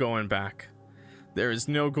ain't no going back. There is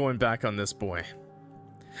no going back on this boy.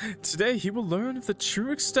 Today he will learn of the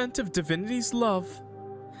true extent of divinity's love,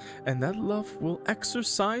 and that love will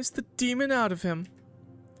exorcise the demon out of him.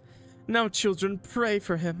 Now, children, pray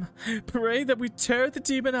for him. Pray that we tear the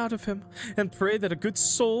demon out of him, and pray that a good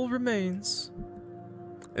soul remains.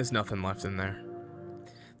 There's nothing left in there.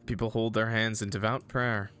 People hold their hands in devout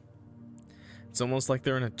prayer. It's almost like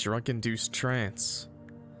they're in a drug-induced trance.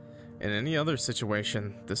 In any other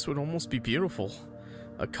situation, this would almost be beautiful.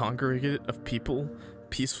 A congregate of people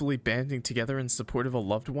peacefully banding together in support of a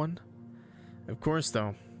loved one. Of course,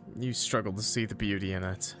 though, you struggle to see the beauty in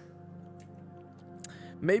it.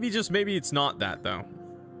 Maybe, just maybe, it's not that, though.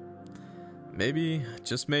 Maybe,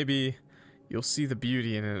 just maybe, you'll see the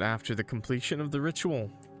beauty in it after the completion of the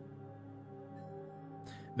ritual.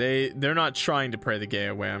 They're not trying to pray the gay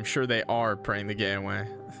away. I'm sure they are praying the gay away.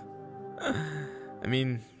 I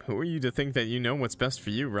mean, who are you to think that you know what's best for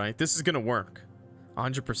you, right? This is gonna work.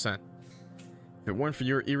 100%. If it weren't for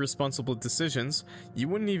your irresponsible decisions, you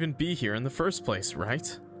wouldn't even be here in the first place,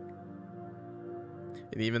 right?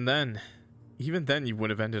 And even then you would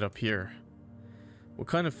have ended up here. What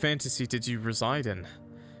kind of fantasy did you reside in?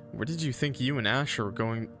 Where did you think you and Asher were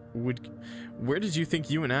going where did you think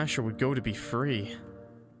you and Asher would go to be free?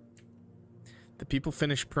 The people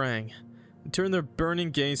finished praying and turned their burning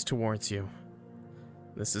gaze towards you.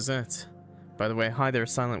 This is it. By the way, hi there,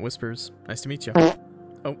 Silent Whispers. Nice to meet you.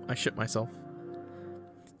 Oh, I shit myself.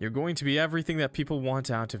 You're going to be everything that people want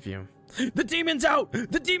out of you. The demon's out!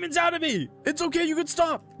 The demon's out of me! It's okay, you can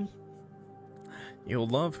stop! You'll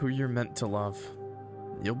love who you're meant to love.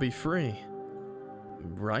 You'll be free.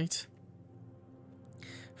 Right?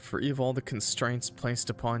 Free of all the constraints placed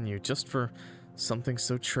upon you just for something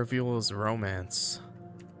so trivial as romance.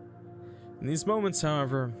 In these moments,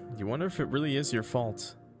 however, you wonder if it really is your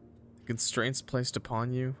fault. The constraints placed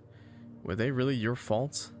upon you, were they really your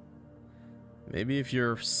fault? Maybe if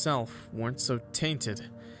yourself weren't so tainted,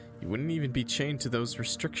 you wouldn't even be chained to those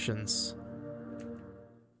restrictions.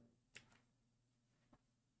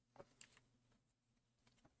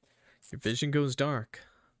 Your vision goes dark.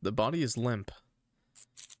 The body is limp.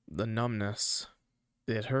 The numbness.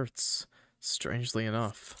 It hurts, strangely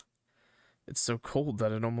enough. It's so cold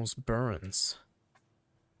that it almost burns.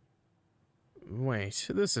 Wait,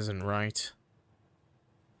 this isn't right.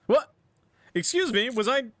 What? Excuse me, was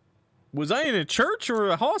I in a church or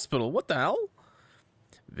a hospital? What the hell?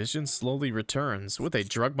 Vision slowly returns. Would they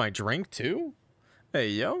drug my drink too? Hey,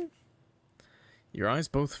 yo. Your eyes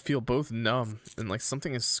feel both numb and like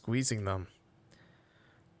something is squeezing them.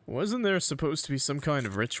 Wasn't there supposed to be some kind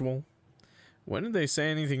of ritual? When did they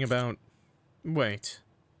say anything about... Wait.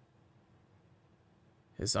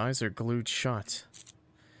 His eyes are glued shut.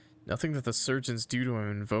 Nothing that the surgeons do to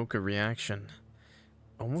him invoke a reaction.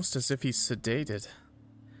 Almost as if he's sedated.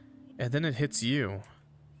 And then it hits you.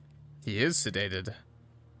 He is sedated.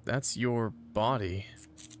 That's your body.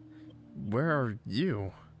 Where are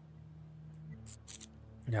you?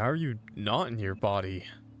 How are you not in your body?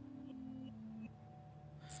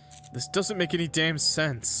 This doesn't make any damn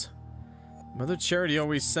sense. Mother Charity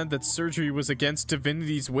always said that surgery was against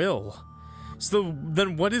divinity's will. So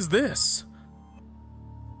then what is this?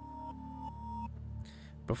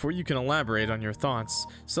 Before you can elaborate on your thoughts,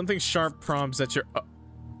 something sharp prompts at your...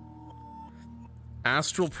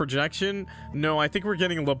 astral projection? No, I think we're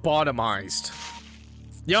getting lobotomized.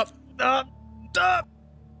 Yup.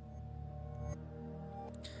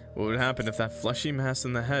 What would happen if that fleshy mass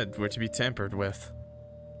in the head were to be tampered with?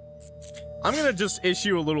 I'm gonna just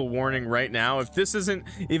issue a little warning right now. If this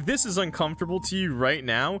is uncomfortable to you right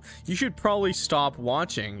now, you should probably stop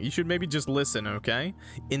watching. You should maybe just listen, okay?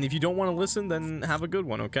 And if you don't want to listen, then have a good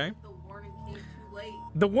one, okay? The warning came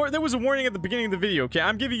too late. There was a warning at the beginning of the video, okay?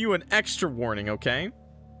 I'm giving you an extra warning, okay?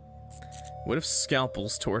 What if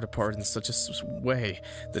scalpels tore it apart in such a way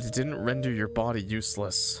that it didn't render your body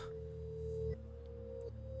useless?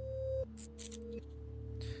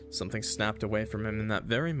 Something snapped away from him in that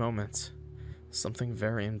very moment. Something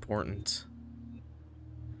very important.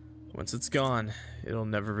 Once it's gone, it'll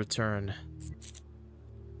never return.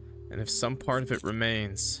 And if some part of it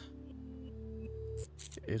remains,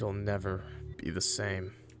 it'll never be the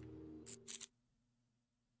same.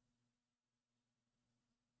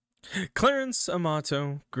 Clarence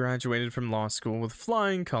Amato graduated from law school with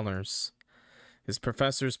flying colors. His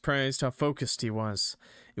professors praised how focused he was.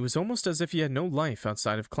 It was almost as if he had no life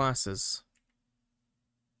outside of classes.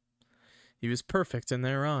 He was perfect in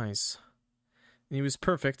their eyes. And he was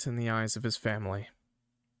perfect in the eyes of his family.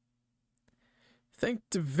 Thank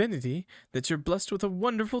divinity that you're blessed with a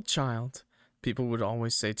wonderful child, people would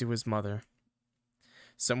always say to his mother.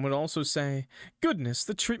 Some would also say, goodness,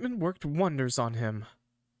 the treatment worked wonders on him.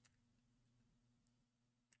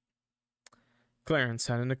 Clarence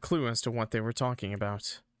hadn't a clue as to what they were talking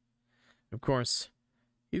about. Of course,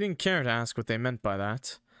 he didn't care to ask what they meant by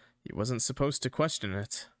that. He wasn't supposed to question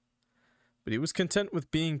it. But he was content with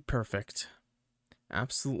being perfect.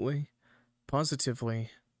 Absolutely, positively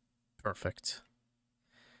perfect.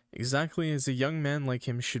 Exactly as a young man like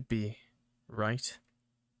him should be, right?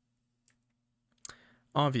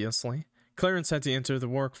 Obviously, Clarence had to enter the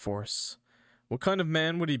workforce. What kind of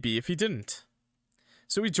man would he be if he didn't?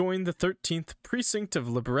 So he joined the 13th Precinct of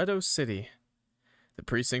Libretto City. The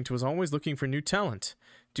precinct was always looking for new talent,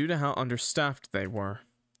 due to how understaffed they were.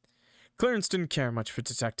 Clarence didn't care much for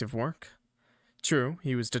detective work. True,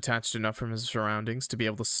 he was detached enough from his surroundings to be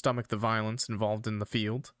able to stomach the violence involved in the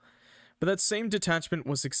field. But that same detachment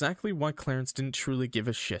was exactly why Clarence didn't truly give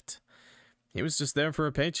a shit. He was just there for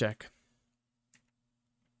a paycheck.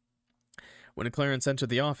 When Clarence entered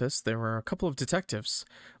the office, there were a couple of detectives,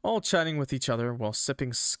 all chatting with each other while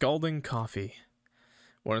sipping scalding coffee.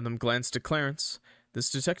 One of them glanced at Clarence.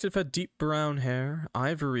 This detective had deep brown hair,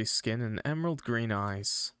 ivory skin, and emerald green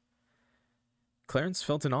eyes. Clarence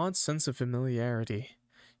felt an odd sense of familiarity,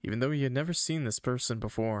 even though he had never seen this person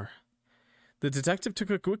before. The detective took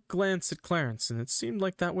a quick glance at Clarence, and it seemed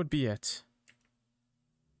like that would be it.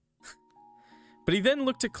 But he then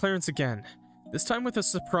looked at Clarence again, this time with a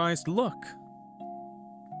surprised look.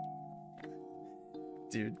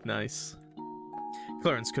 Dude, nice.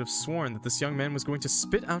 Clarence could have sworn that this young man was going to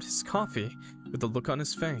spit out his coffee with the look on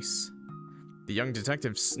his face. The young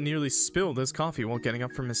detective nearly spilled his coffee while getting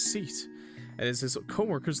up from his seat, and as his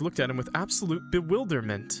co-workers looked at him with absolute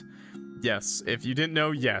bewilderment. Yes, if you didn't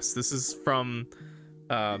know, yes, this is from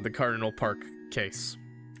the Cardinal Park case.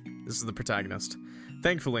 This is the protagonist.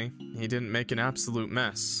 Thankfully, he didn't make an absolute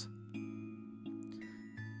mess.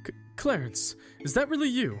 Clarence, is that really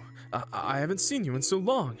you? I haven't seen you in so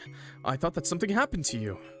long. I thought that something happened to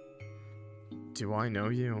you. Do I know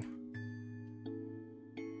you?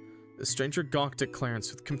 The stranger gawked at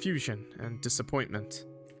Clarence with confusion and disappointment.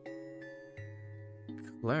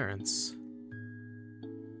 Clarence?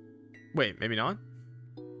 Wait, maybe not?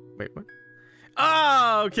 Wait, what?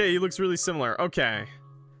 Ah, okay, he looks really similar. Okay.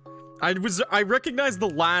 I recognized the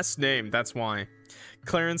last name, that's why.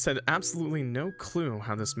 Clarence had absolutely no clue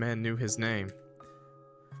how this man knew his name.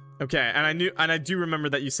 Okay, and I do remember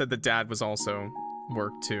that you said that Dad was also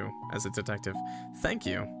worked too as a detective. Thank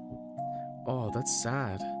you. Oh, that's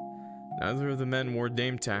sad. Neither of the men wore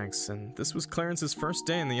name tags, and this was Clarence's first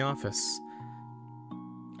day in the office.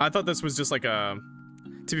 I thought this was just like a...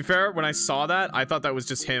 To be fair, when I saw that, I thought that was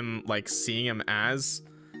just him, like, seeing him as,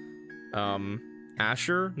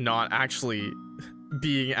 Asher, not actually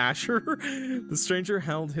being Asher. The stranger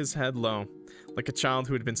held his head low, like a child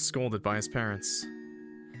who had been scolded by his parents.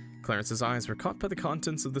 Clarence's eyes were caught by the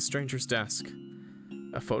contents of the stranger's desk.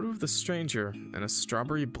 A photo of the stranger and a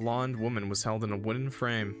strawberry blonde woman was held in a wooden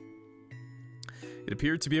frame. It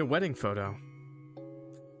appeared to be a wedding photo.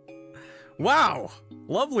 Wow!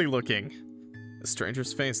 Lovely looking! The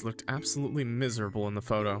stranger's face looked absolutely miserable in the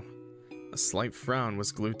photo. A slight frown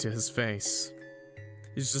was glued to his face.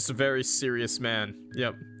 He's just a very serious man.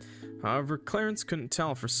 Yep. However, Clarence couldn't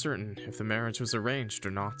tell for certain if the marriage was arranged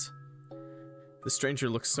or not. The stranger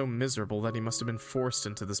looked so miserable that he must have been forced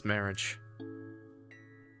into this marriage.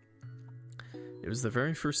 It was the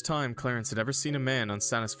very first time Clarence had ever seen a man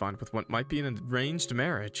unsatisfied with what might be an arranged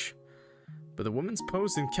marriage. But the woman's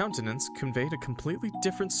pose and countenance conveyed a completely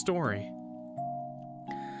different story.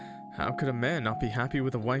 How could a man not be happy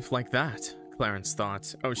with a wife like that? Clarence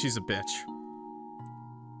thought. Oh, she's a bitch.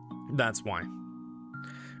 That's why.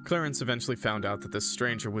 Clarence eventually found out that this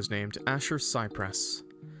stranger was named Asher Cypress.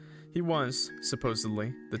 He was,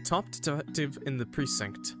 supposedly, the top detective in the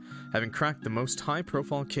precinct, having cracked the most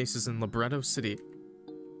high-profile cases in Libretto City.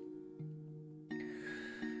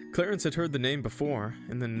 Clarence had heard the name before,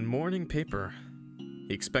 in the morning paper.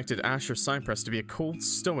 He expected Asher Cypress to be a cold,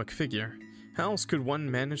 stoic figure. How else could one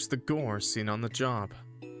manage the gore seen on the job?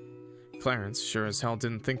 Clarence sure as hell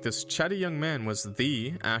didn't think this chatty young man was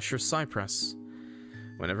the Asher Cypress.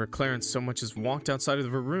 Whenever Clarence so much as walked outside of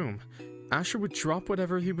the room, Asher would drop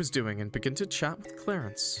whatever he was doing and begin to chat with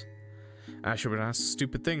Clarence. Asher would ask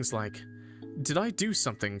stupid things like, "Did I do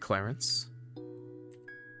something, Clarence?"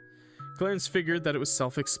 Clarence figured that it was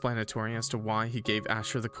self-explanatory as to why he gave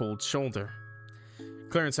Asher the cold shoulder.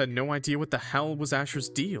 Clarence had no idea what the hell was Asher's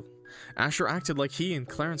deal. Asher acted like he and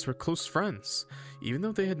Clarence were close friends, even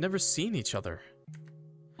though they had never seen each other.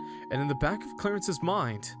 And in the back of Clarence's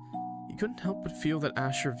mind, he couldn't help but feel that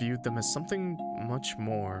Asher viewed them as something much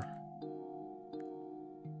more.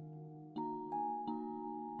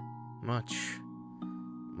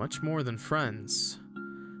 Much more than friends,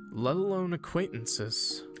 let alone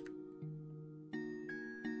acquaintances.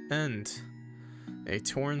 And a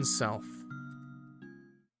torn self.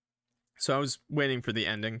 So I was waiting for the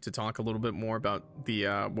ending to talk a little bit more about the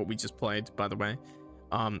what we just played, by the way.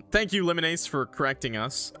 Thank you, Lemonade, for correcting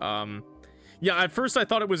us. Yeah, at first I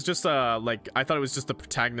thought it was just the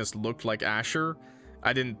protagonist looked like Asher.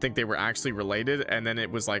 I didn't think they were actually related, and then it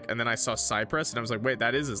was like, and then I saw Cypress, and I was like, wait,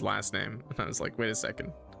 that is his last name. And I was like, wait a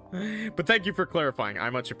second. But thank you for clarifying. I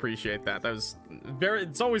much appreciate that. That was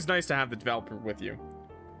it's always nice to have the developer with you.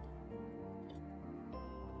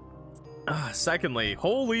 Secondly,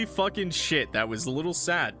 holy fucking shit, that was a little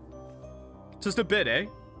sad. Just a bit, eh?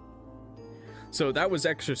 So that was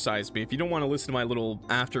Exorcize Me. If you don't want to listen to my little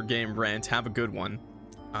after game rant, have a good one.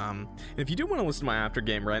 If you do want to listen to my after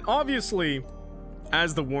game rant, obviously,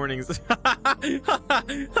 as the warnings. I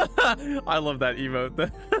love that emote.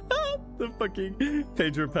 The fucking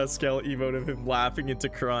Pedro Pascal emote of him laughing into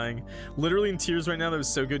crying. Literally in tears right now. That was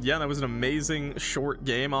so good. Yeah, that was an amazing short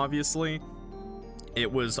game, obviously. It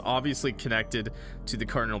was obviously connected to the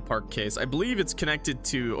Cardinal Park case. I believe it's connected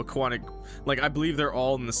to Aquatic. Like, I believe they're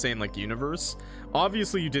all in the same, like, universe.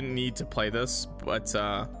 Obviously, you didn't need to play this, but,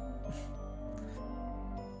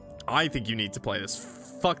 I think you need to play this.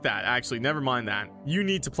 Fuck that. Actually, never mind that. You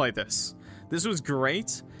need to play this. This was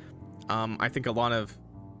great. I think a lot of,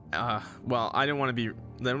 well, I don't want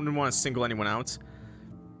to single anyone out.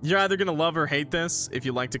 You're either gonna love or hate this if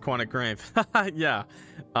you liked Aquatic Grave. Yeah.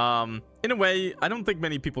 In a way, I don't think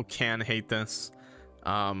many people can hate this.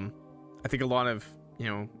 I think a lot of, you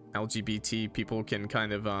know, LGBT people can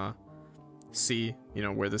kind of see, you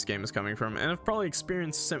know, where this game is coming from, and have probably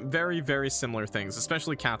experienced some very, very similar things,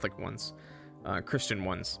 especially Catholic ones, Christian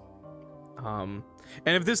ones. And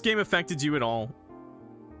if this game affected you at all,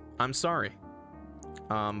 I'm sorry.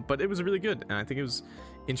 But it was really good, and I think it was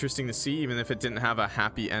interesting to see, even if it didn't have a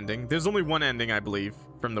happy ending. There's only one ending, I believe,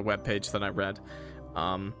 from the webpage that I read.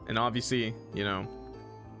 And obviously, you know,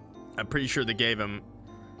 I'm pretty sure they gave him,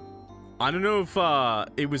 I don't know if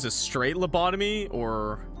it was a straight lobotomy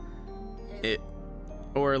or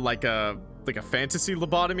like a fantasy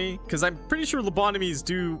lobotomy, because I'm pretty sure lobotomies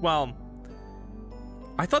do, well,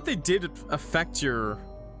 I thought they did affect your,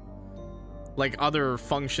 like, other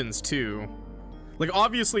functions too. Like,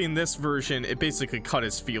 obviously in this version, it basically cut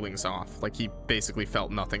his feelings off. Like, he basically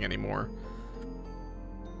felt nothing anymore.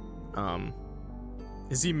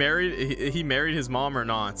 Is he married? He married his mom or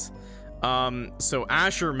not? So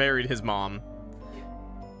Asher married his mom.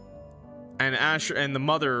 And Asher, and the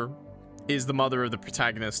mother is the mother of the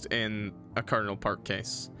protagonist in a Cardinal Park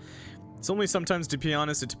case. It's only sometimes, to be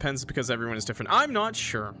honest, it depends because everyone is different. I'm not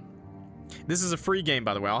sure. This is a free game,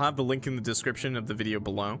 by the way. I'll have the link in the description of the video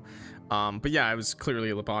below. But yeah, it was clearly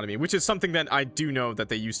a lobotomy, which is something that I do know that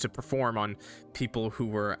they used to perform on people who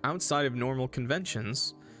were outside of normal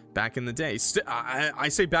conventions back in the day. I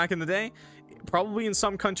say back in the day, probably in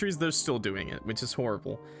some countries they're still doing it, which is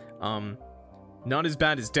horrible. Not as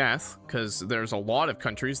bad as death, because there's a lot of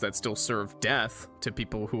countries that still serve death to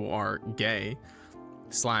people who are gay /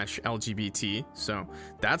 LGBT, so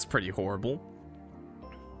that's pretty horrible.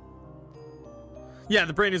 Yeah,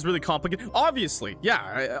 the brain is really complicated. Obviously.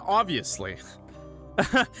 Yeah, obviously.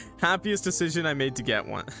 Happiest decision I made to get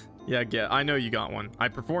one. Yeah, I know you got one. I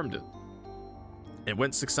performed it. It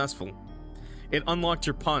went successful. It unlocked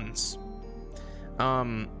your puns.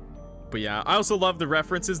 But yeah, I also love the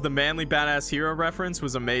references. The manly badass hero reference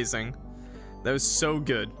was amazing. That was so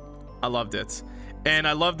good. I loved it. And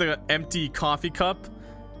I love the empty coffee cup.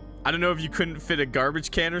 I don't know if you couldn't fit a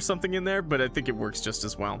garbage can or something in there, but I think it works just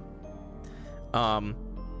as well.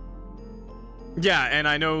 Yeah, and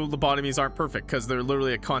I know lobotomies aren't perfect because they're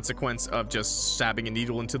literally a consequence of just stabbing a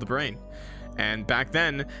needle into the brain. And back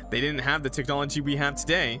then, they didn't have the technology we have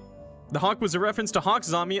today. The hawk was a reference to Hawk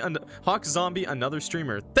Zombie, another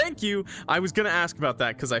streamer. Thank you! I was gonna ask about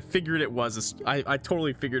that because I figured it was, I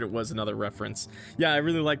totally figured it was another reference. Yeah, I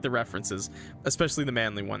really like the references, especially the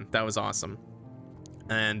manly one. That was awesome.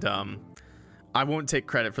 And, I won't take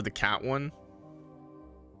credit for the cat one.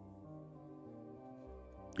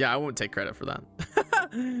 Yeah, I won't take credit for that.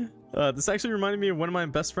 This actually reminded me of one of my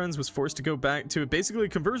best friends was forced to go back to basically a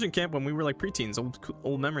conversion camp when we were like preteens.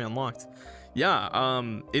 Old memory unlocked.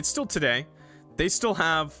 Yeah, it's still today. They still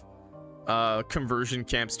have conversion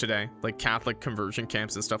camps today, like Catholic conversion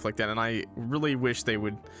camps and stuff like that. And I really wish they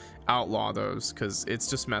would outlaw those because it's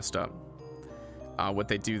just messed up. What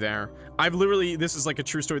they do there. I've literally, this is like a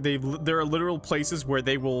true story. There are literal places where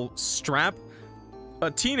they will strap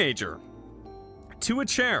a teenager to a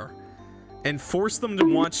chair and force them to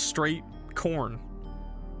watch straight corn.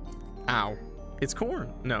 Ow. It's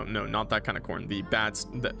corn. No, not that kind of corn. The bad,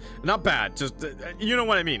 not bad, just, you know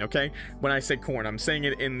what I mean, okay? When I say corn, I'm saying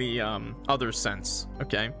it in the other sense,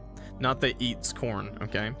 okay? Not that eats corn,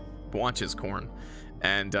 okay? Watches corn.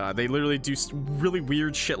 And they literally do really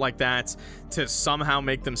weird shit like that to somehow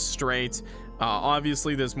make them straight.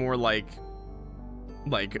 Obviously, there's more like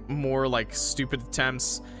stupid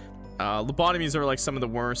attempts. Lobotomies are like some of the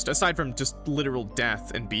worst, aside from just literal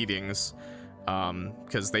death and beatings.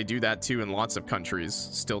 because they do that too in lots of countries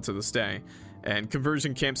still to this day. And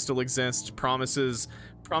conversion camps still exist. Promises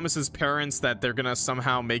parents that they're gonna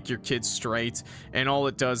somehow make your kids straight, and all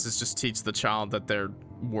it does is just teach the child that they're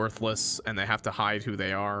worthless and they have to hide who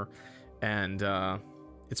they are. And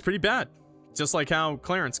it's pretty bad. Just like how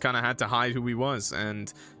Clarence kind of had to hide who he was,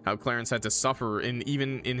 and how Clarence had to suffer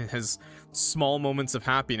even in his small moments of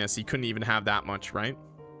happiness. He couldn't even have that much, right?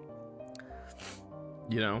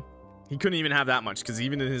 You know, he couldn't even have that much, because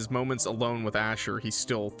even in his moments alone with Asher, he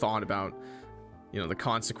still thought about, you know, the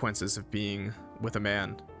consequences of being with a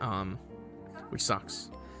man, which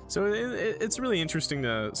sucks. So it's really interesting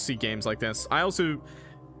to see games like this. I also,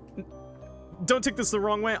 don't take this the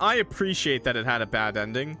wrong way, I appreciate that it had a bad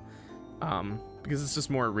ending, because it's just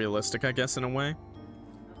more realistic, I guess, in a way.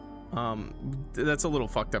 That's a little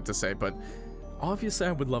fucked up to say, but obviously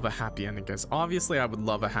I would love a happy ending, guys. Obviously I would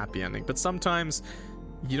love a happy ending, but sometimes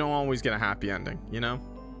you don't always get a happy ending, you know?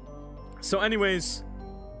 So anyways,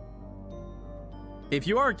 if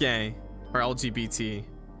you are gay or LGBT,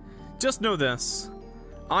 just know this.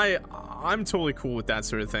 I'm totally cool with that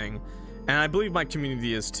sort of thing, and I believe my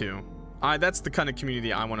community is too. That's the kind of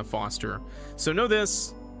community I want to foster. So know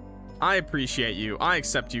this, I appreciate you. I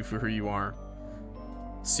accept you for who you are.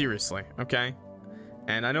 Seriously, okay?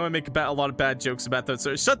 And I know I make a lot of bad jokes about that,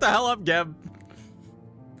 so shut the hell up, Geb.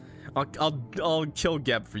 I'll kill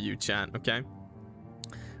Geb for you, chat, okay?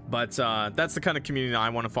 But that's the kind of community I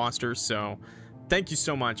want to foster, so thank you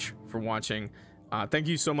so much for watching. Thank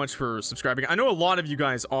you so much for subscribing. I know a lot of you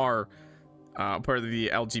guys are part of the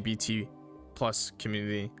LGBT plus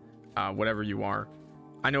community, whatever you are.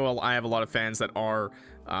 I know I have a lot of fans that are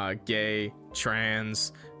gay,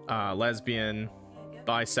 trans, lesbian,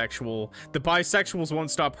 bisexual. The bisexuals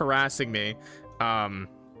won't stop harassing me.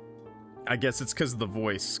 I guess it's because of the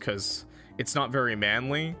voice, because it's not very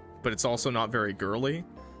manly, but it's also not very girly.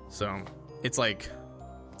 So it's like,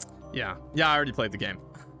 yeah, I already played the game.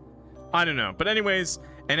 I don't know, but anyways,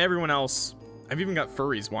 and everyone else, I've even got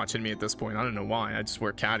furries watching me at this point. I don't know why, I just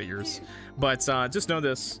wear cat ears. But just know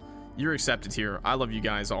this, you're accepted here. I love you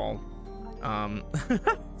guys all.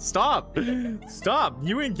 Stop,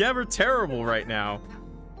 you and Geb are terrible right now.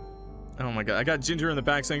 Oh my god, I got Ginger in the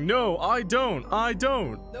back saying, no, I don't.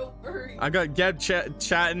 No furry. I got Geb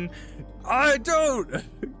chatting, I don't.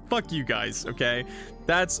 Fuck you guys, okay?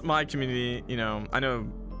 That's my community, you know. I know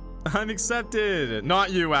I'm accepted.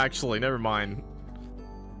 Not you, actually, never mind.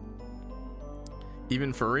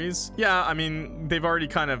 Even furries? Yeah, I mean, they've already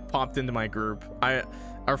kind of popped into my group.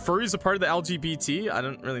 Are furries a part of the LGBT? I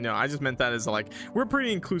don't really know. I just meant that as like, we're a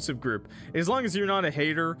pretty inclusive group. As long as you're not a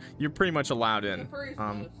hater, you're pretty much allowed in.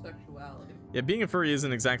 Sexuality. Yeah, being a furry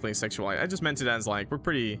isn't exactly sexuality. I just meant it as like, we're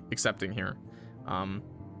pretty accepting here. And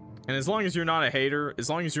as long as you're not a hater, as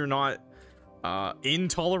long as you're not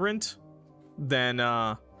intolerant, then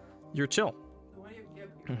you're chill.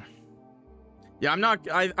 Yeah, I'm not.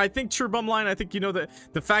 I think Churbumline, I think, you know, that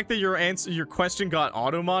the fact that your question got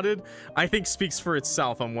auto-modded, I think speaks for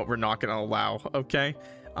itself on what we're not gonna allow. Okay,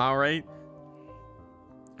 all right.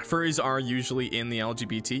 Furries are usually in the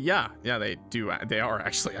LGBT. Yeah, they do. They are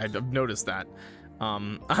actually. I've noticed that.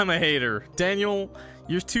 I'm a hater. Daniel,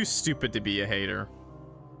 you're too stupid to be a hater.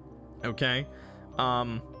 Okay.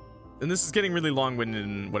 And this is getting really long-winded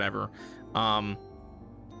and whatever.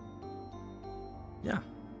 Yeah.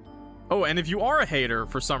 Oh, and if you are a hater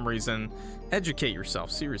for some reason, educate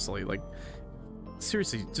yourself. Seriously, like,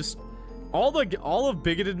 seriously, just all of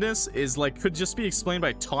bigotedness is like could just be explained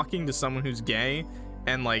by talking to someone who's gay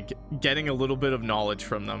and like getting a little bit of knowledge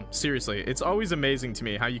from them. Seriously, it's always amazing to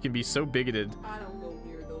me how you can be so bigoted. I don't go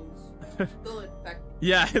near those. They'll infect me.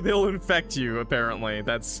 Yeah, they'll infect you. Apparently,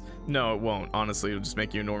 no, it won't. Honestly, it'll just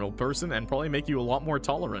make you a normal person and probably make you a lot more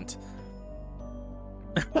tolerant.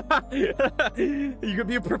 You could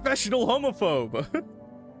be a professional homophobe.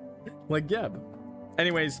 Like Geb.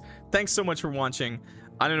 Anyways, thanks so much for watching.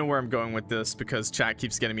 I don't know where I'm going with this because chat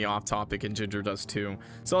keeps getting me off topic and Ginger does too.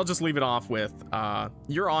 So I'll just leave it off with,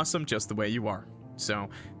 you're awesome just the way you are. So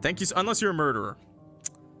thank you, unless you're a murderer.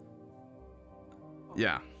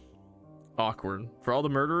 Yeah. Awkward. For all the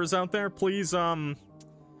murderers out there, please,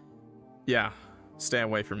 yeah, stay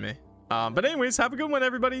away from me. But anyways, have a good one,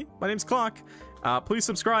 everybody. My name's Clock. Please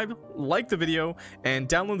subscribe, like the video, and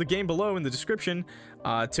download the game below in the description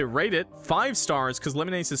to rate it 5 stars, because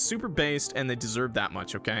Lemonade is super based and they deserve that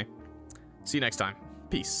much, okay? See you next time.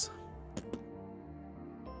 Peace.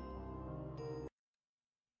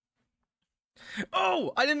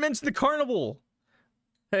 Oh, I didn't mention the carnival.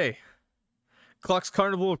 Hey, Clock's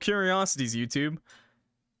Carnival of Curiosities, YouTube.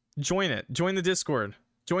 Join it. Join the Discord.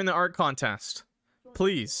 Join the art contest.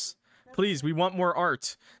 Please. Please, we want more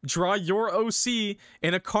art. Draw your OC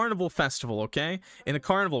in a carnival festival, okay? In a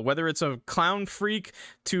carnival, whether it's a clown freak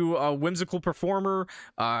to a whimsical performer,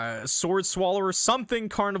 sword swallower, something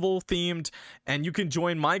carnival themed, and you can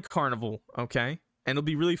join my carnival, okay? And it'll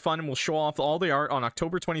be really fun, and we'll show off all the art on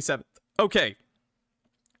October 27th. Okay.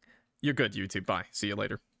 You're good, YouTube. Bye. See you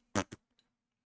later.